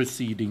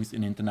proceedings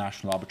in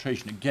international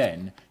arbitration.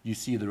 Again, you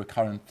see the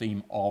recurrent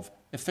theme of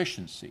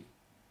efficiency.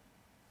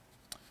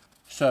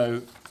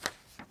 So,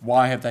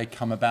 why have they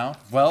come about?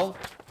 Well,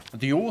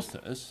 the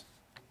authors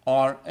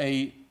are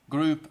a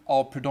group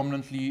of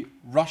predominantly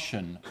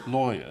Russian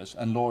lawyers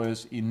and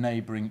lawyers in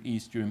neighbouring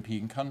East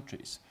European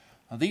countries.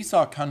 Now, these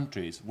are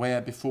countries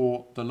where,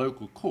 before the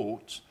local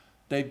courts,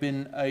 they've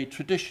been a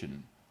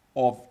tradition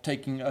of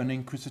taking an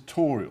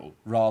inquisitorial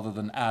rather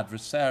than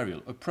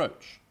adversarial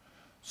approach.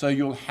 So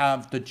you'll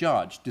have the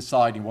judge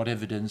deciding what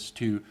evidence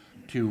to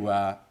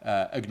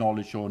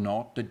acknowledge or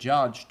not, the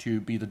judge to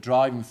be the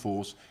driving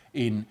force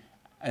in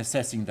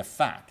assessing the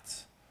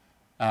facts,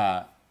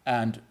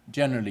 and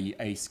generally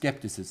a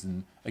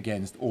skepticism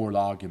against oral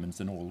arguments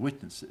and oral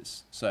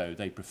witnesses. So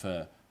they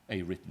prefer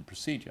a written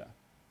procedure.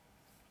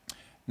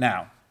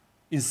 Now,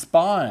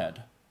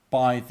 inspired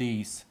by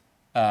these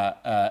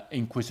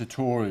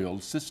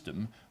inquisitorial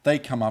system, they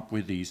come up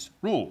with these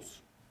rules.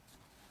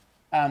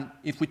 And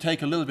if we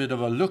take a little bit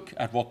of a look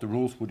at what the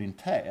rules would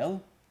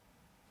entail,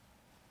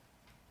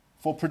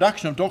 for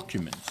production of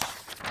documents,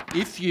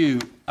 if you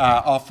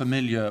are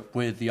familiar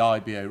with the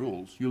IBA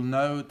rules, you'll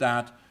know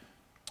that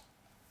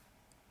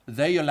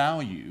they allow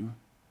you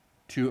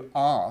to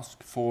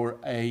ask for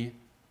a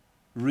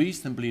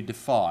reasonably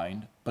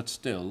defined but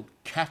still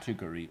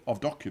category of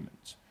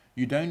documents.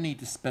 You don't need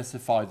to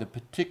specify the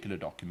particular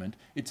document.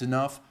 It's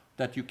enough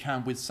that you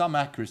can with some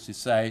accuracy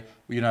say,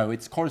 you know,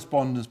 it's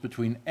correspondence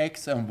between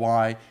X and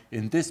Y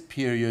in this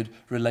period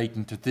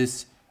relating to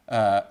this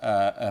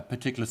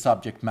particular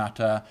subject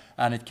matter,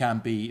 and it can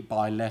be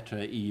by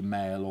letter,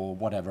 email, or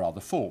whatever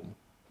other form.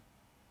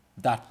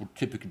 That would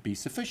typically be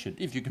sufficient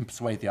if you can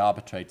persuade the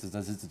arbitrators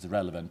that it is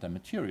relevant and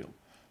material.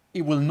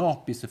 It will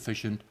not be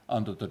sufficient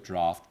under the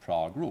draft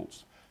Prague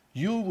rules.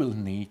 You will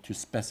need to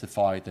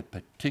specify the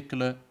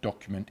particular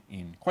document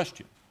in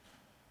question.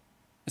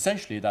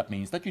 Essentially, that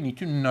means that you need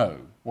to know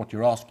what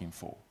you're asking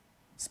for,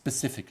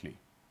 specifically.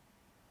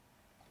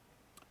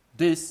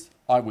 This,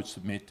 I would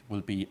submit,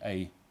 will be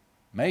a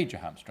major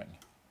hamstring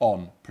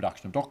on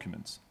production of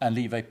documents and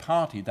leave a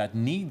party that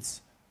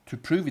needs to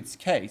prove its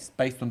case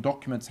based on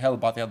documents held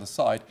by the other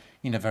side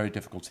in a very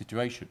difficult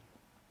situation.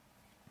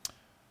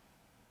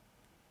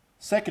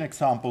 Second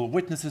example,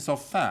 witnesses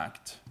of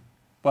fact.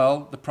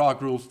 Well, the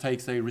Prague rules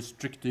takes a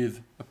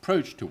restrictive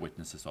approach to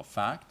witnesses of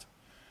fact.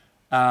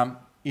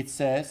 It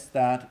says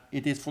that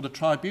it is for the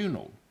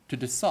tribunal to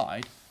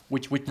decide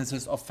which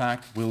witnesses of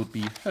fact will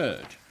be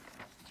heard.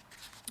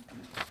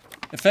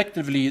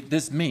 Effectively,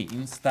 this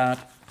means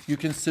that you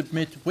can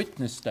submit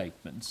witness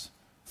statements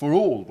for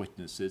all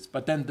witnesses,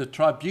 but then the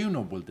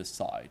tribunal will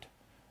decide.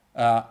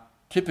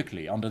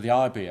 Typically, under the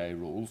IBA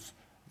rules,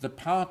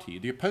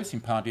 the opposing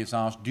party is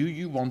asked, do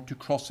you want to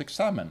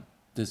cross-examine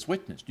this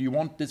witness? Do you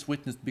want this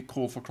witness to be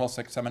called for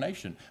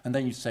cross-examination? And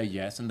then you say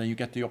yes, and then you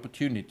get the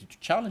opportunity to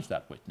challenge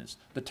that witness,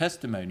 the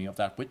testimony of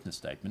that witness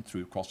statement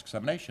through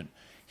cross-examination.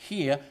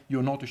 Here,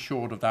 you're not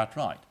assured of that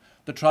right.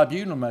 The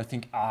tribunal may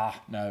think,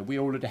 no, we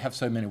already have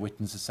so many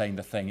witnesses saying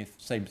the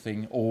same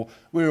thing, or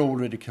we're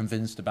already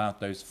convinced about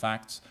those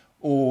facts,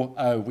 or,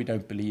 oh, we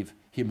don't believe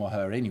him or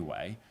her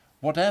anyway.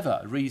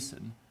 Whatever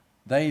reason,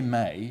 they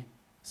may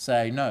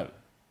say no.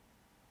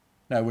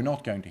 No, we're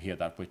not going to hear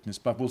that witness,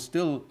 but we'll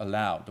still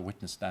allow the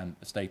witness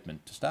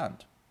statement to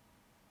stand.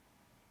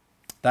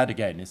 That,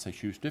 again, is a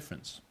huge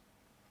difference.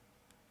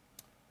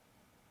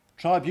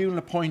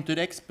 Tribunal-appointed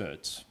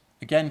experts.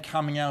 Again,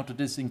 coming out of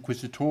this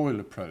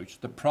inquisitorial approach,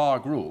 the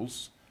Prague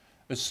rules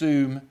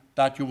assume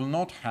that you will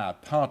not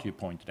have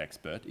party-appointed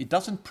expert. It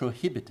doesn't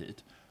prohibit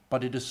it,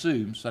 but it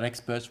assumes that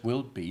experts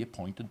will be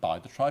appointed by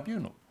the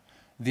tribunal.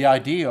 The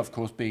idea, of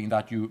course, being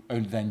that you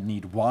only then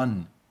need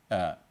one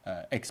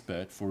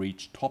expert for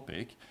each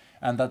topic,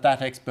 and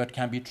that expert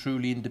can be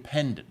truly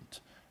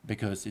independent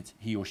because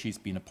he or she's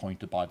been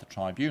appointed by the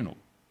tribunal.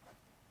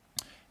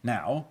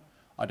 Now,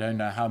 I don't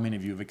know how many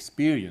of you have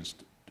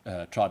experienced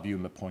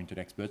tribunal-appointed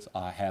experts.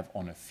 I have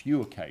on a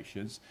few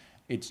occasions.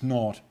 It's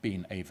not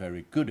been a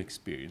very good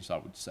experience, I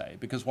would say,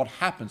 because what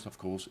happens, of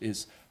course,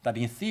 is that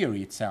in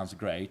theory it sounds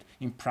great,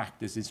 in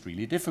practice it's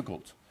really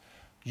difficult.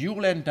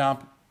 You'll end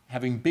up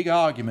having big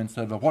arguments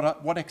over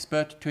what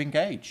expert to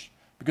engage,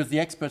 because the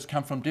experts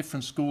come from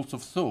different schools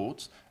of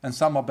thought, and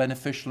some are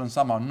beneficial and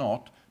some are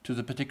not, to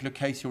the particular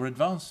case you're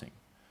advancing.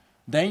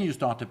 Then you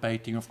start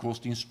debating, of course,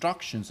 the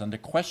instructions and the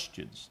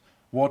questions,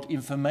 what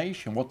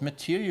information, what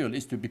material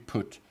is to be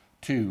put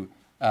to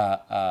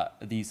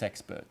these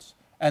experts.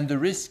 And the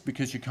risk,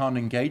 because you can't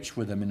engage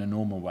with them in a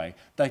normal way,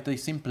 that they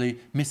simply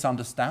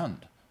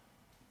misunderstand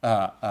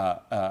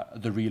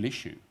the real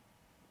issue.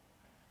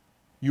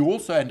 You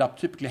also end up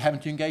typically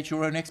having to engage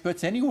your own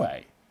experts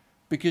anyway,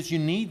 because you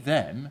need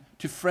them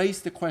to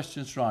phrase the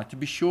questions right, to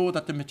be sure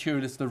that the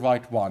material is the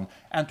right one,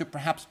 and to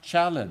perhaps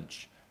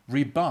challenge,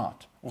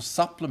 rebut, or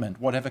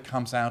supplement whatever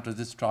comes out of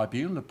this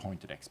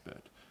tribunal-appointed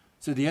expert.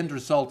 So the end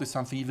result is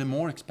something even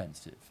more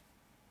expensive.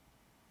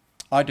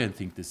 I don't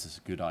think this is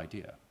a good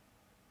idea.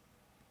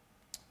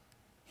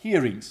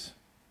 Hearings,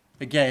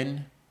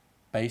 again,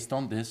 based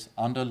on this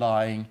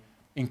underlying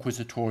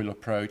inquisitorial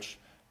approach,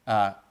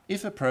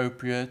 if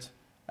appropriate,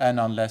 and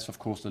unless, of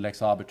course, the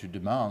lex arbiter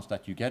demands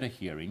that you get a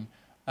hearing,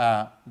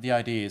 the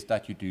idea is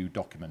that you do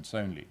documents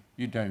only.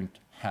 You don't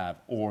have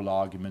oral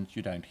arguments,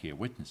 you don't hear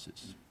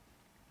witnesses.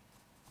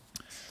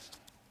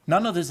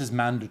 None of this is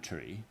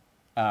mandatory.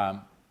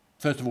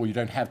 First of all, you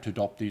don't have to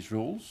adopt these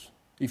rules.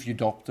 If you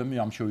adopt them,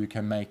 I'm sure you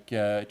can make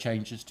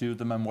changes to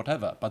them and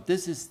whatever. But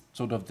this is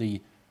sort of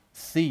the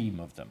theme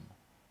of them.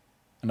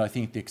 And I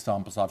think the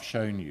examples I've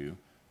shown you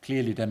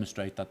clearly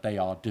demonstrate that they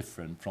are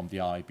different from the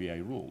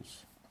IBA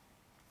rules.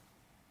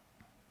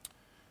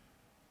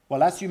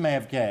 Well, as you may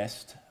have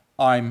guessed,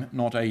 I'm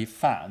not a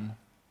fan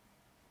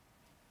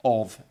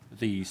of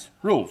these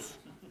rules.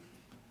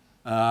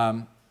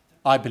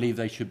 I believe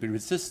they should be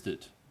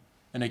resisted.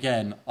 And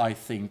again, I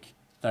think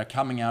they're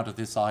coming out of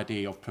this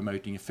idea of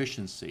promoting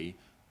efficiency,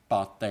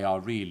 but they are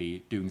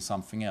really doing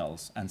something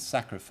else and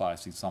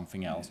sacrificing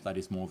something else that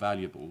is more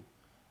valuable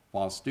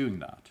whilst doing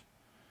that.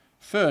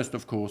 First,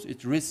 of course,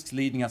 it risks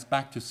leading us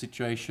back to a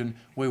situation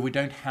where we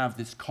don't have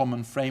this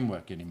common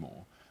framework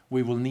anymore.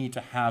 We will need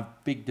to have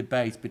big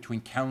debates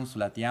between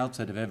counsel at the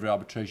outset of every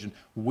arbitration,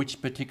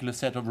 which particular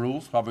set of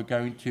rules are we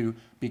going to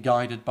be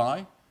guided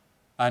by,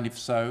 and if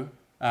so,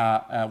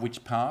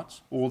 which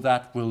parts. All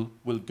that will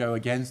go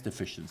against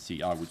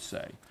efficiency, I would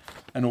say,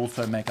 and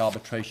also make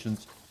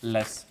arbitrations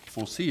less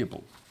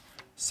foreseeable.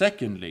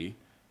 Secondly,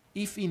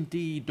 if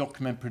indeed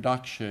document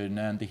production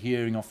and the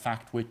hearing of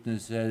fact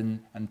witnesses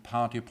and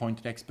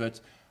party-appointed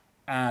experts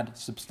add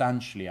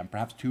substantially, and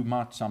perhaps too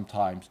much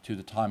sometimes, to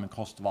the time and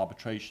cost of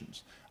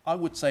arbitrations, I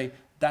would say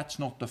that's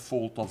not the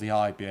fault of the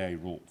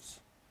IBA rules.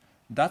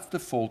 That's the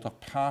fault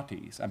of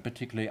parties, and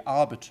particularly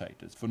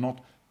arbitrators, for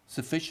not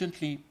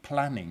sufficiently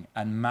planning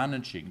and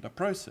managing the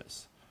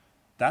process.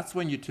 That's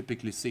when you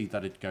typically see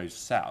that it goes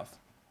south,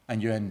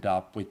 and you end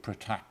up with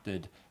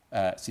protracted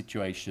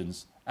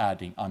situations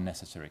adding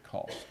unnecessary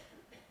cost.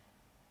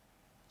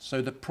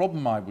 So the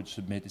problem, I would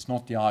submit, is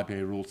not the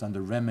IBA rules, and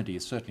the remedy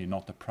is certainly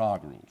not the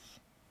Prague rules.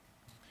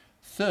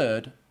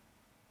 Third,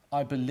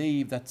 I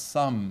believe that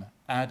some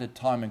added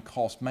time and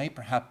cost may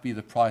perhaps be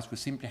the price we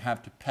simply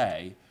have to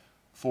pay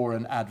for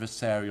an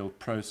adversarial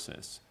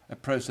process, a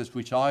process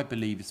which I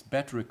believe is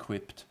better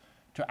equipped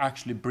to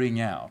actually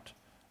bring out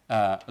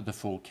the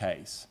full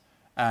case,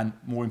 and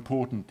more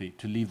importantly,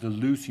 to leave the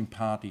losing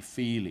party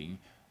feeling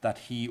that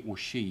he or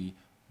she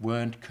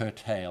weren't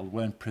curtailed,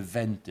 weren't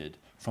prevented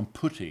from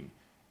putting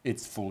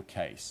its full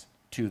case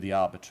to the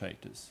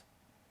arbitrators.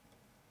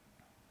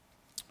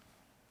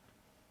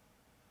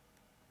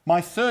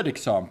 My third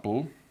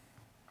example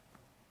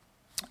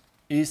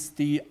is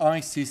the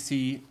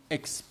ICC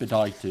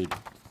expedited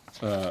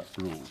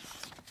rules.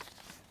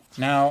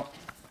 Now,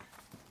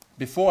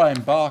 before I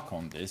embark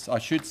on this, I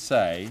should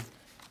say,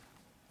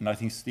 and I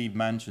think Steve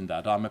mentioned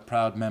that, I'm a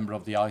proud member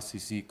of the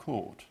ICC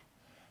court.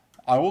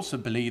 I also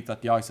believe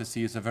that the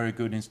ICC is a very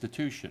good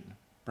institution,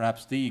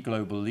 perhaps the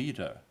global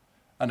leader,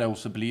 and I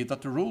also believe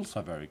that the rules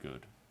are very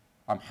good.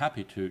 I'm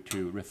happy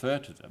to refer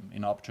to them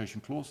in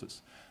arbitration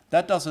clauses.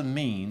 That doesn't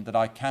mean that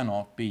I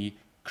cannot be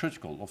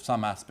critical of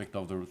some aspect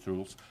of the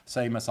rules,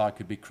 same as I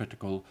could be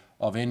critical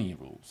of any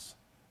rules.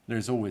 There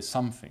is always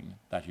something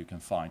that you can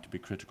find to be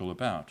critical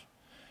about.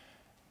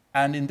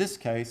 And in this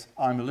case,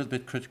 I'm a little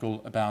bit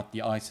critical about the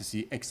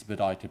ICC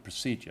expedited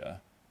procedure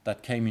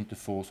that came into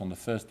force on the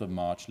 1st of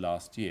March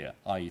last year,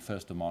 i.e.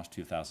 1st of March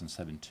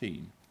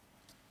 2017.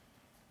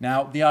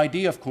 Now, the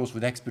idea, of course,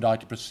 with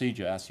expedited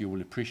procedure, as you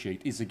will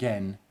appreciate, is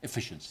again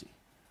efficiency.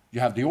 You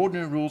have the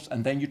ordinary rules,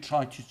 and then you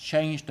try to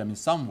change them in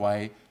some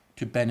way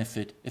to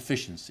benefit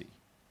efficiency,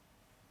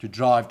 to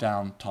drive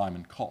down time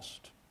and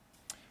cost.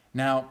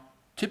 Now,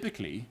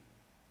 typically,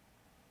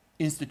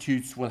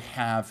 institutes will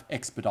have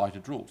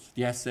expedited rules.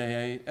 The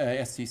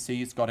SEC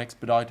has got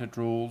expedited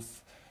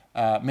rules,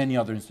 many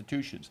other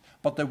institutions.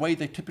 But the way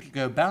they typically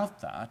go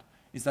about that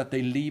is that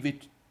they leave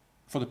it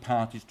for the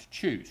parties to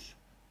choose.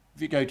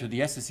 If you go to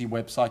the SEC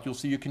website, you'll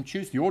see you can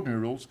choose the ordinary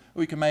rules,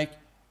 or you can make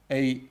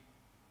a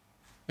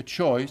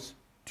choice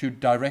to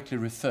directly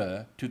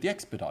refer to the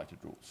expedited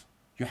rules.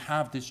 You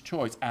have this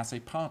choice as a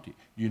party.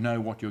 You know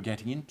what you're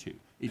getting into.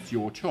 It's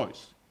your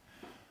choice.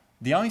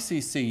 The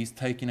ICC is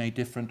taking a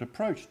different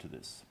approach to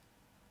this.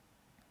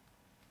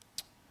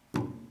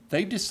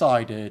 They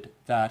decided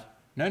that,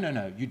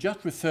 no, you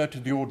just refer to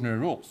the ordinary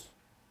rules.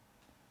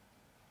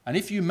 And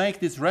if you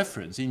make this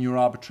reference in your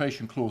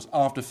arbitration clause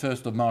after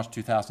 1st of March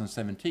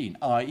 2017,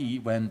 i.e.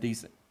 when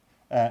these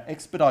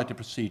expedited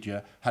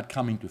procedure had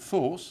come into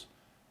force,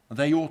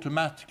 they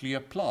automatically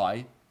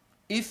apply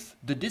if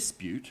the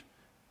dispute,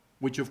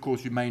 which of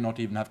course you may not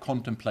even have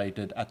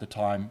contemplated at the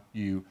time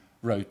you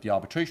wrote the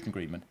arbitration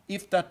agreement,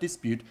 if that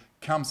dispute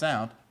comes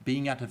out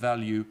being at a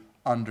value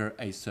under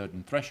a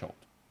certain threshold.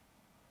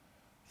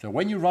 So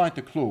when you write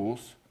the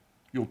clause,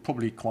 you're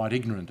probably quite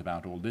ignorant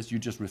about all this. You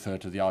just refer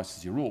to the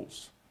ICC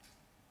rules.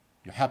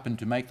 You happen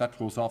to make that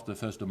clause after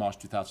the 1st of March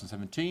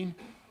 2017.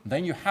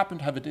 Then you happen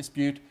to have a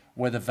dispute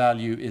where the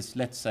value is,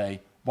 let's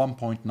say,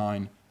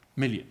 1.9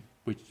 million,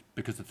 which,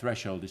 because the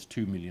threshold is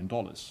 $2 million.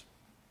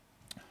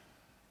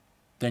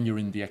 Then you're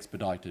in the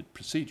expedited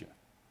procedure.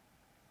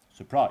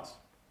 Surprise.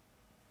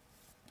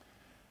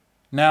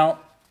 Now,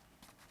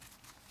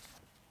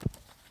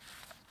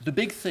 the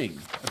big thing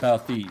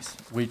about these,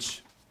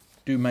 which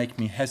do make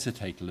me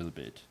hesitate a little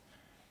bit,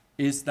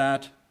 is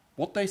that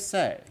what they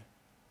say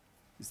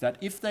is that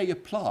if they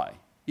apply,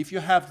 if you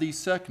have these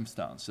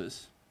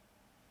circumstances,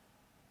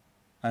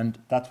 and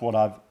that's what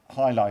I've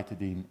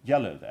highlighted in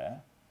yellow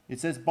there, it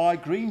says, by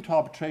agreeing to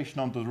arbitration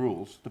under the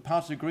rules, the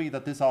parties agree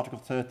that this Article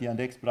 30 and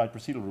the expedited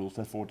procedural rules,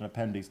 set forth in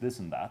appendix this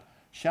and that,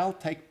 shall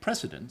take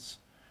precedence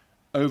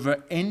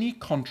over any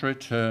contrary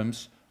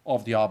terms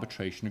of the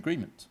arbitration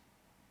agreement.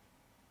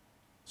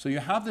 So you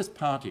have this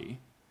party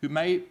who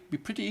may be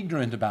pretty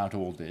ignorant about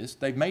all this.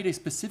 They've made a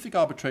specific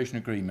arbitration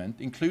agreement,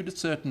 included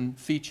certain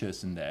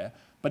features in there,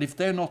 but if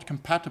they're not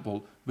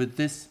compatible with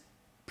this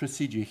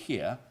procedure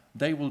here,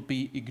 they will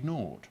be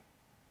ignored.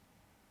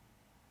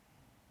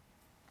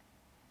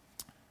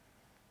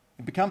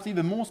 It becomes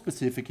even more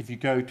specific if you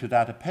go to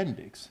that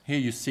appendix. Here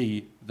you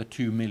see the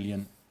 $2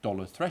 million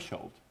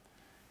threshold.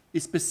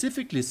 It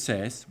specifically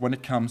says, when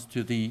it comes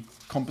to the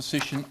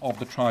composition of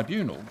the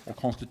tribunal or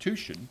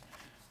constitution,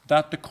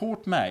 that the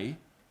court may,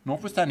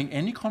 notwithstanding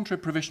any contrary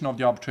provision of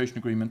the arbitration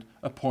agreement,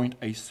 appoint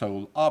a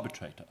sole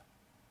arbitrator.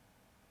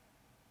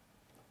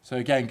 So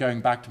again,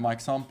 going back to my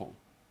example,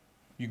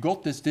 you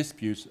got this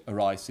dispute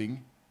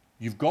arising,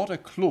 you've got a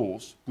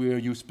clause where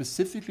you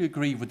specifically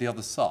agree with the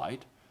other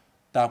side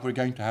that we're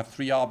going to have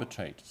 3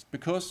 arbitrators,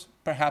 because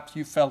perhaps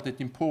you felt it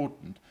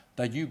important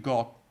that you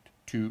got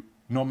to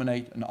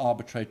nominate an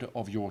arbitrator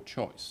of your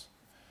choice.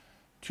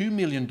 $2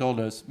 million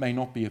may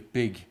not be a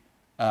big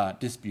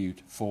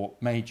dispute for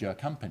major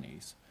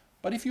companies,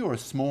 but if you're a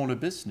smaller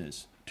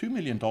business, $2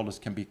 million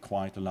can be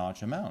quite a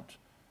large amount.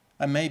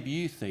 And maybe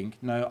you think,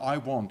 no,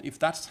 if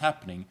that's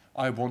happening,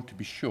 I want to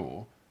be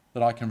sure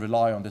that I can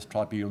rely on this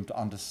tribunal to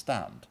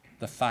understand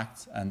the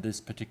facts and this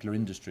particular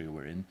industry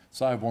we're in,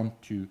 so I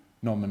want to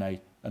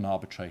nominate an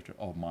arbitrator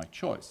of my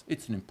choice.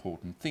 It's an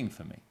important thing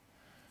for me.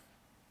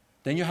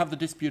 Then you have the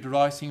dispute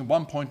arising,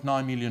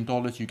 $1.9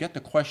 million. You get the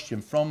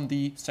question from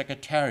the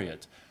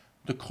Secretariat.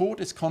 The court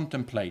is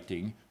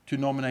contemplating to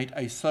nominate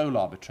a sole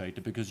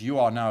arbitrator because you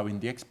are now in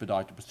the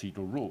expedited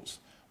procedural rules.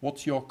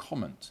 What's your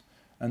comment?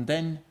 And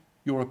then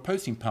your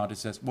opposing party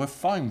says, we're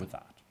fine with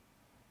that,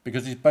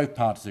 because if both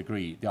parties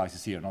agree, the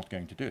ICC are not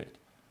going to do it.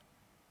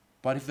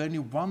 But if only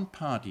one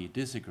party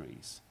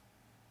disagrees,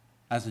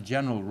 as a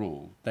general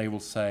rule, they will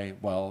say,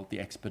 well, the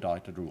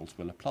expedited rules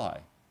will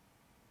apply.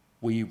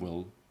 We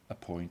will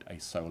appoint a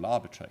sole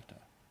arbitrator.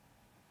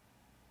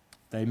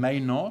 They may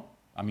not.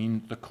 I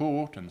mean, the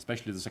court, and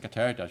especially the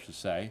Secretariat, I should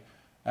say,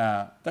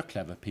 they're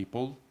clever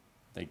people.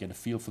 They get a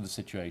feel for the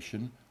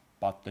situation.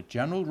 But the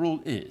general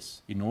rule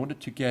is, in order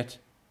to get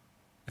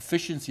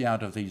efficiency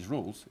out of these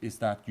rules, is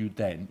that you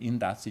then, in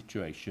that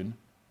situation,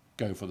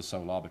 go for the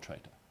sole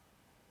arbitrator.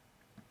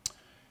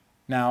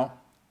 Now,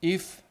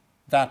 if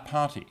that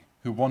party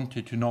who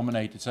wanted to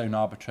nominate its own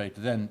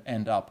arbitrator then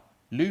end up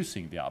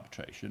losing the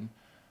arbitration,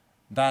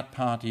 that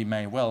party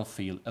may well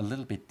feel a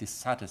little bit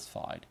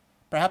dissatisfied,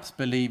 perhaps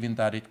believing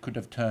that it could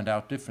have turned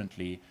out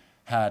differently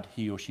had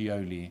he or she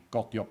only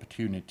got the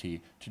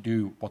opportunity to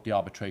do what the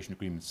arbitration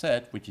agreement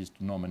said, which is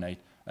to nominate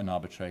an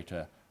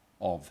arbitrator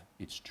of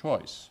its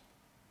choice.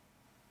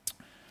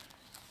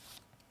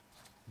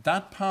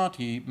 That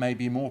party may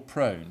be more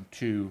prone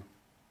to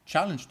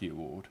challenge the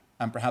award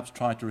and perhaps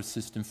try to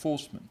resist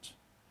enforcement.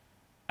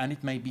 And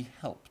it may be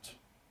helped.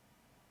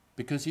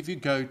 Because if you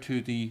go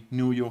to the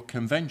New York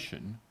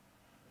Convention,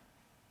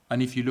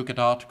 and if you look at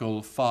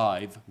Article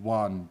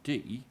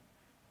 5(1)(d),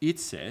 it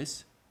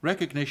says,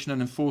 recognition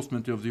and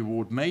enforcement of the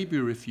award may be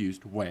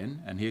refused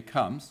when, and here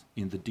comes,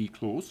 in the D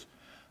clause,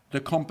 the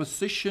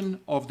composition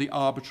of the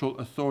arbitral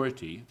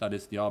authority, that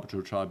is the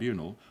arbitral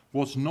tribunal,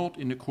 was not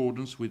in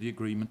accordance with the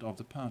agreement of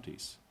the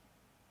parties.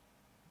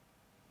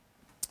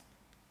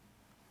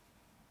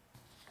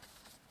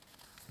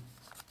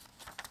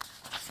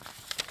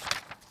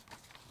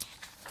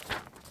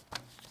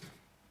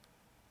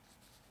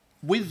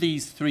 With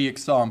these 3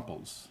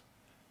 examples,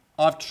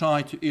 I've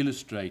tried to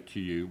illustrate to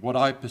you what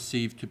I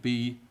perceive to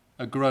be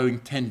a growing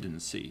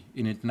tendency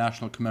in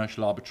international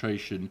commercial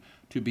arbitration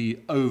to be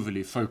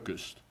overly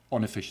focused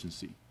on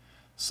efficiency,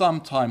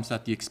 sometimes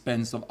at the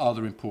expense of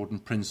other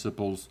important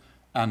principles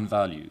and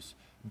values,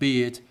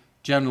 be it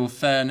general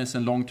fairness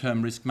and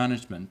long-term risk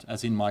management,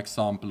 as in my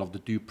example of the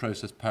due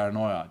process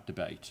paranoia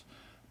debate,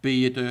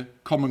 be it a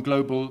common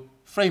global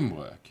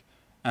framework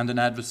and an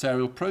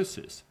adversarial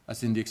process,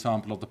 as in the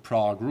example of the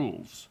Prague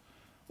rules,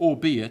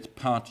 albeit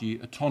party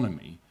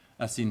autonomy,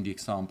 as in the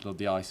example of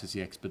the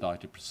ICC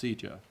expedited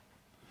procedure.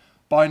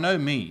 By no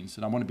means,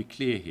 and I want to be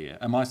clear here,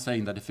 am I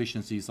saying that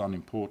efficiency is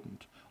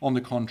unimportant. On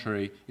the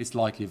contrary, it's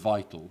likely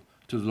vital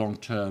to the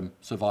long-term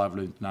survival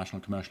of international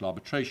commercial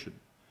arbitration.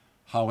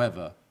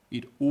 However,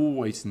 it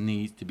always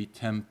needs to be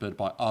tempered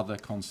by other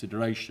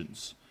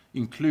considerations,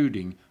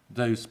 including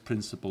those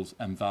principles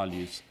and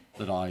values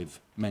that I've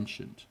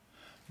mentioned.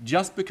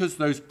 Just because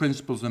those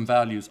principles and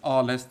values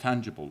are less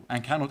tangible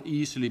and cannot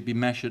easily be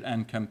measured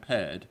and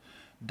compared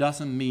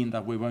doesn't mean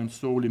that we won't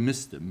sorely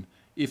miss them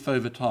if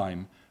over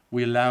time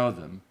we allow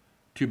them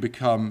to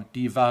become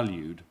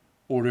devalued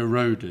or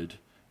eroded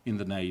in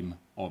the name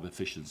of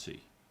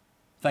efficiency.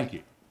 Thank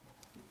you.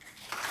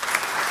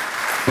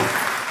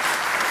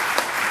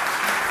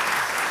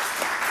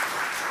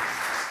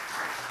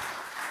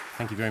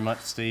 Thank you very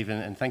much, Steve,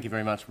 and thank you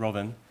very much,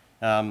 Robin.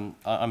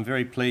 I'm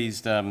very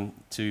pleased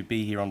to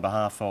be here on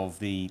behalf of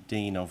the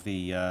Dean of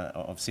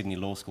Sydney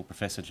Law School,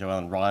 Professor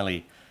Joanne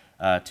Riley,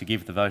 to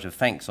give the vote of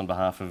thanks on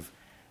behalf of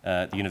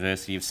the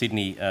University of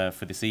Sydney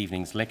for this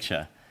evening's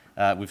lecture.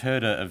 We've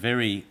heard a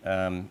very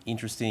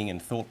interesting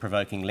and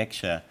thought-provoking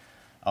lecture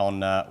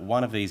on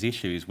one of these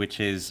issues, which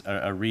is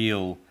a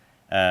real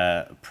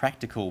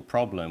practical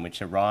problem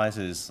which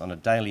arises on a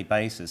daily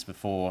basis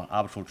before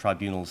arbitral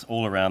tribunals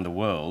all around the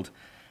world.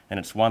 And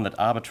it's one that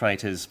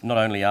arbitrators, not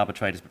only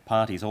arbitrators but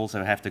parties,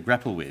 also have to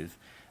grapple with,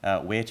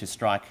 where to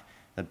strike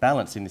the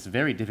balance in this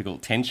very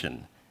difficult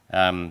tension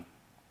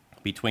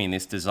between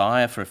this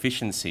desire for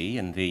efficiency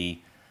and the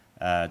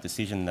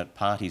decision that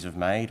parties have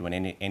made when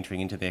entering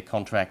into their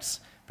contracts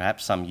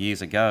perhaps some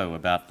years ago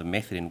about the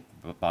method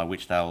by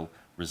which they'll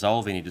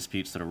resolve any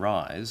disputes that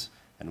arise.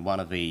 And one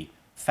of the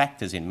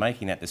factors in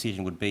making that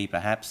decision would be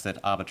perhaps that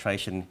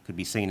arbitration could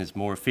be seen as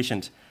more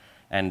efficient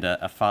and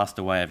a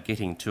faster way of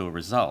getting to a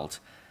result.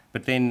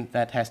 But then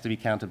that has to be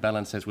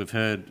counterbalanced, as we've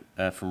heard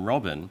from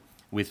Robin,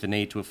 with the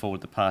need to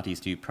afford the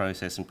parties due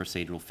process and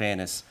procedural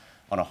fairness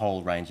on a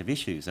whole range of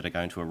issues that are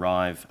going to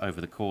arrive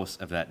over the course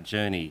of that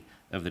journey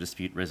of the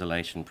dispute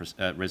resolution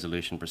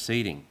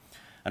proceeding.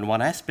 And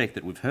one aspect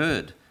that we've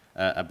heard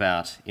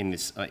about in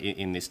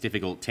this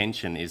difficult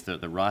tension is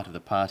the right of the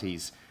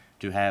parties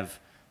to have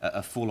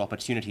a full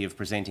opportunity of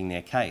presenting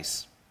their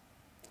case.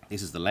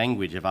 This is the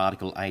language of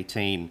Article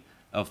 18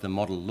 of the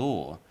model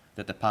law,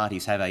 that the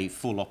parties have a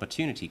full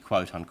opportunity,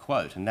 quote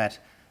unquote, and that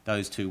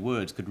those two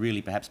words could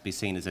really perhaps be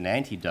seen as an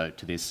antidote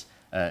to this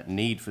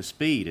need for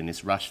speed and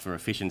this rush for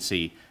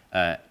efficiency,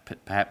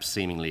 perhaps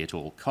seemingly at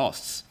all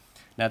costs.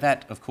 Now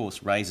that, of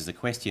course, raises a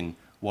question: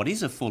 what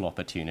is a full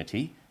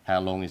opportunity? How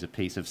long is a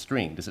piece of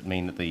string? Does it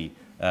mean that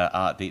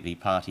the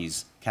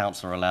parties'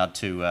 counsel are allowed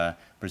to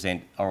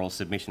present oral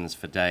submissions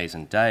for days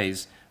and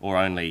days, or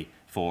only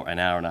for an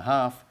hour and a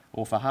half,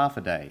 or for half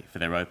a day for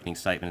their opening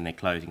statement and their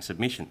closing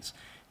submissions?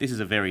 This is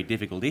a very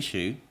difficult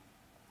issue,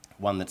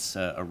 one that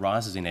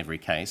arises in every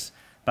case,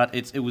 but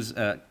it was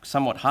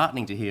somewhat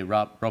heartening to hear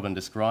Robin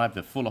describe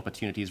the full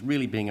opportunity as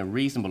really being a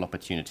reasonable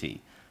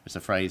opportunity. It's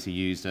a phrase he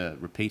used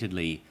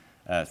repeatedly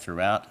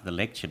throughout the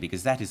lecture,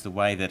 because that is the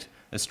way that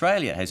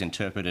Australia has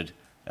interpreted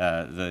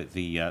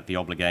the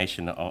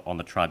obligation on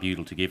the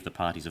tribunal to give the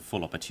parties a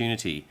full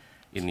opportunity.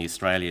 In the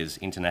Australia's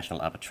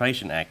International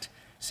Arbitration Act,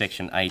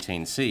 Section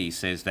 18C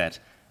says that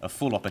a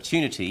full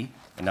opportunity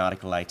in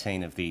Article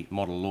 18 of the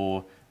model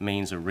law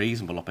means a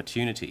reasonable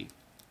opportunity.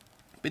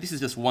 But this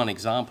is just one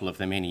example of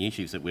the many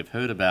issues that we've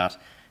heard about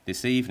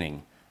this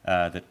evening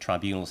that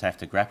tribunals have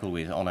to grapple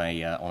with on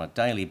a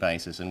daily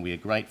basis, and we are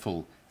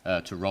grateful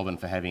to Robin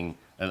for having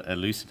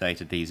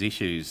elucidated these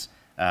issues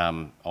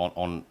in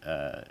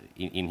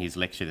his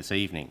lecture this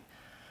evening.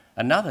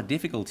 Another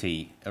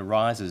difficulty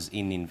arises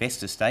in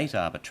investor-state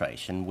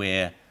arbitration,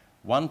 where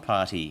one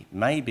party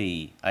may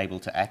be able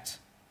to act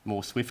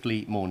more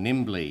swiftly, more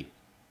nimbly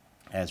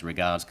as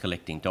regards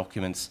collecting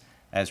documents,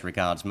 as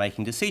regards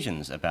making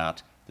decisions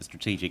about the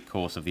strategic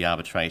course of the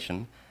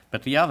arbitration,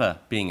 but the other,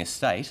 being a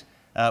state,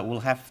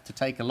 will have to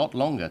take a lot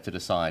longer to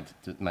decide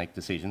to make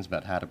decisions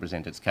about how to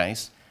present its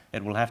case.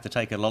 It will have to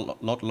take a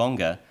lot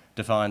longer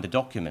to find the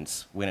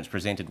documents when it's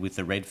presented with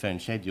the Redfern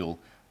schedule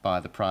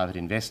by the private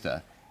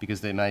investor,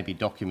 because there may be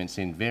documents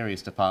in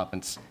various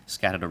departments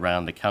scattered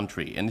around the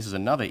country. And this is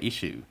another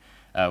issue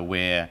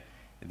where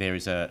there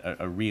is a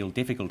real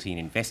difficulty in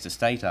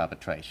investor-state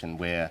arbitration,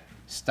 where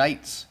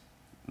states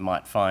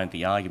might find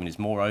the argument is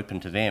more open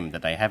to them,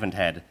 that they haven't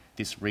had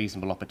this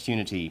reasonable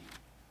opportunity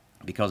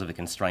because of the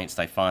constraints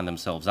they find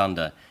themselves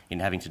under in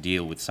having to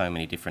deal with so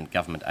many different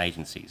government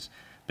agencies.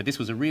 But this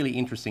was a really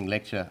interesting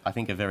lecture, I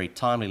think a very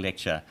timely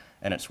lecture,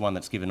 and it's one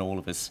that's given all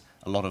of us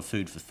a lot of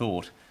food for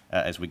thought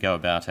as we go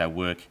about our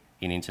work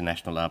in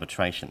international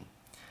arbitration.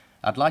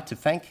 I'd like to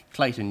thank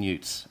Clayton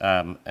Newts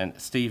and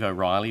Steve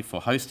O'Reilly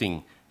for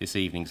hosting this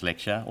evening's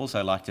lecture.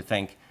 Also like to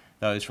thank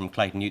those from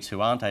Clayton Newts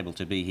who aren't able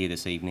to be here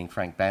this evening,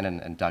 Frank Bannon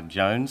and Doug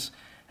Jones,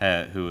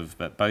 who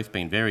have both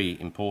been very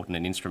important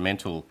and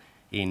instrumental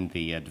in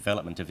the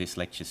development of this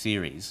lecture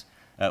series.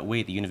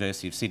 we at the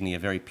University of Sydney are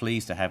very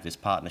pleased to have this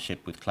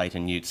partnership with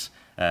Clayton Utz,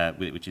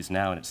 which is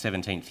now in its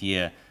 17th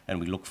year, and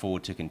we look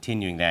forward to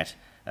continuing that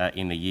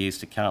in the years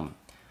to come.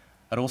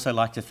 I'd also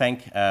like to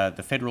thank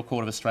the Federal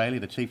Court of Australia,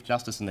 the Chief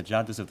Justice and the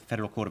judges of the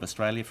Federal Court of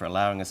Australia for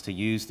allowing us to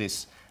use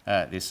this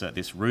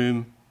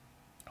room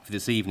for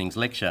this evening's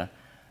lecture.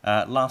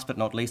 Last but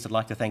not least, I'd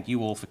like to thank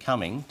you all for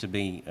coming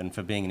and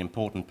for being an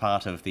important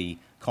part of the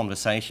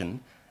conversation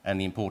and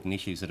the important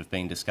issues that have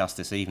been discussed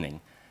this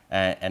evening.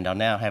 And I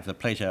now have the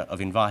pleasure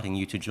of inviting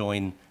you to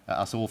join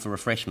us all for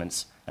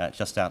refreshments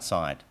just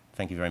outside.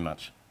 Thank you very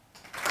much.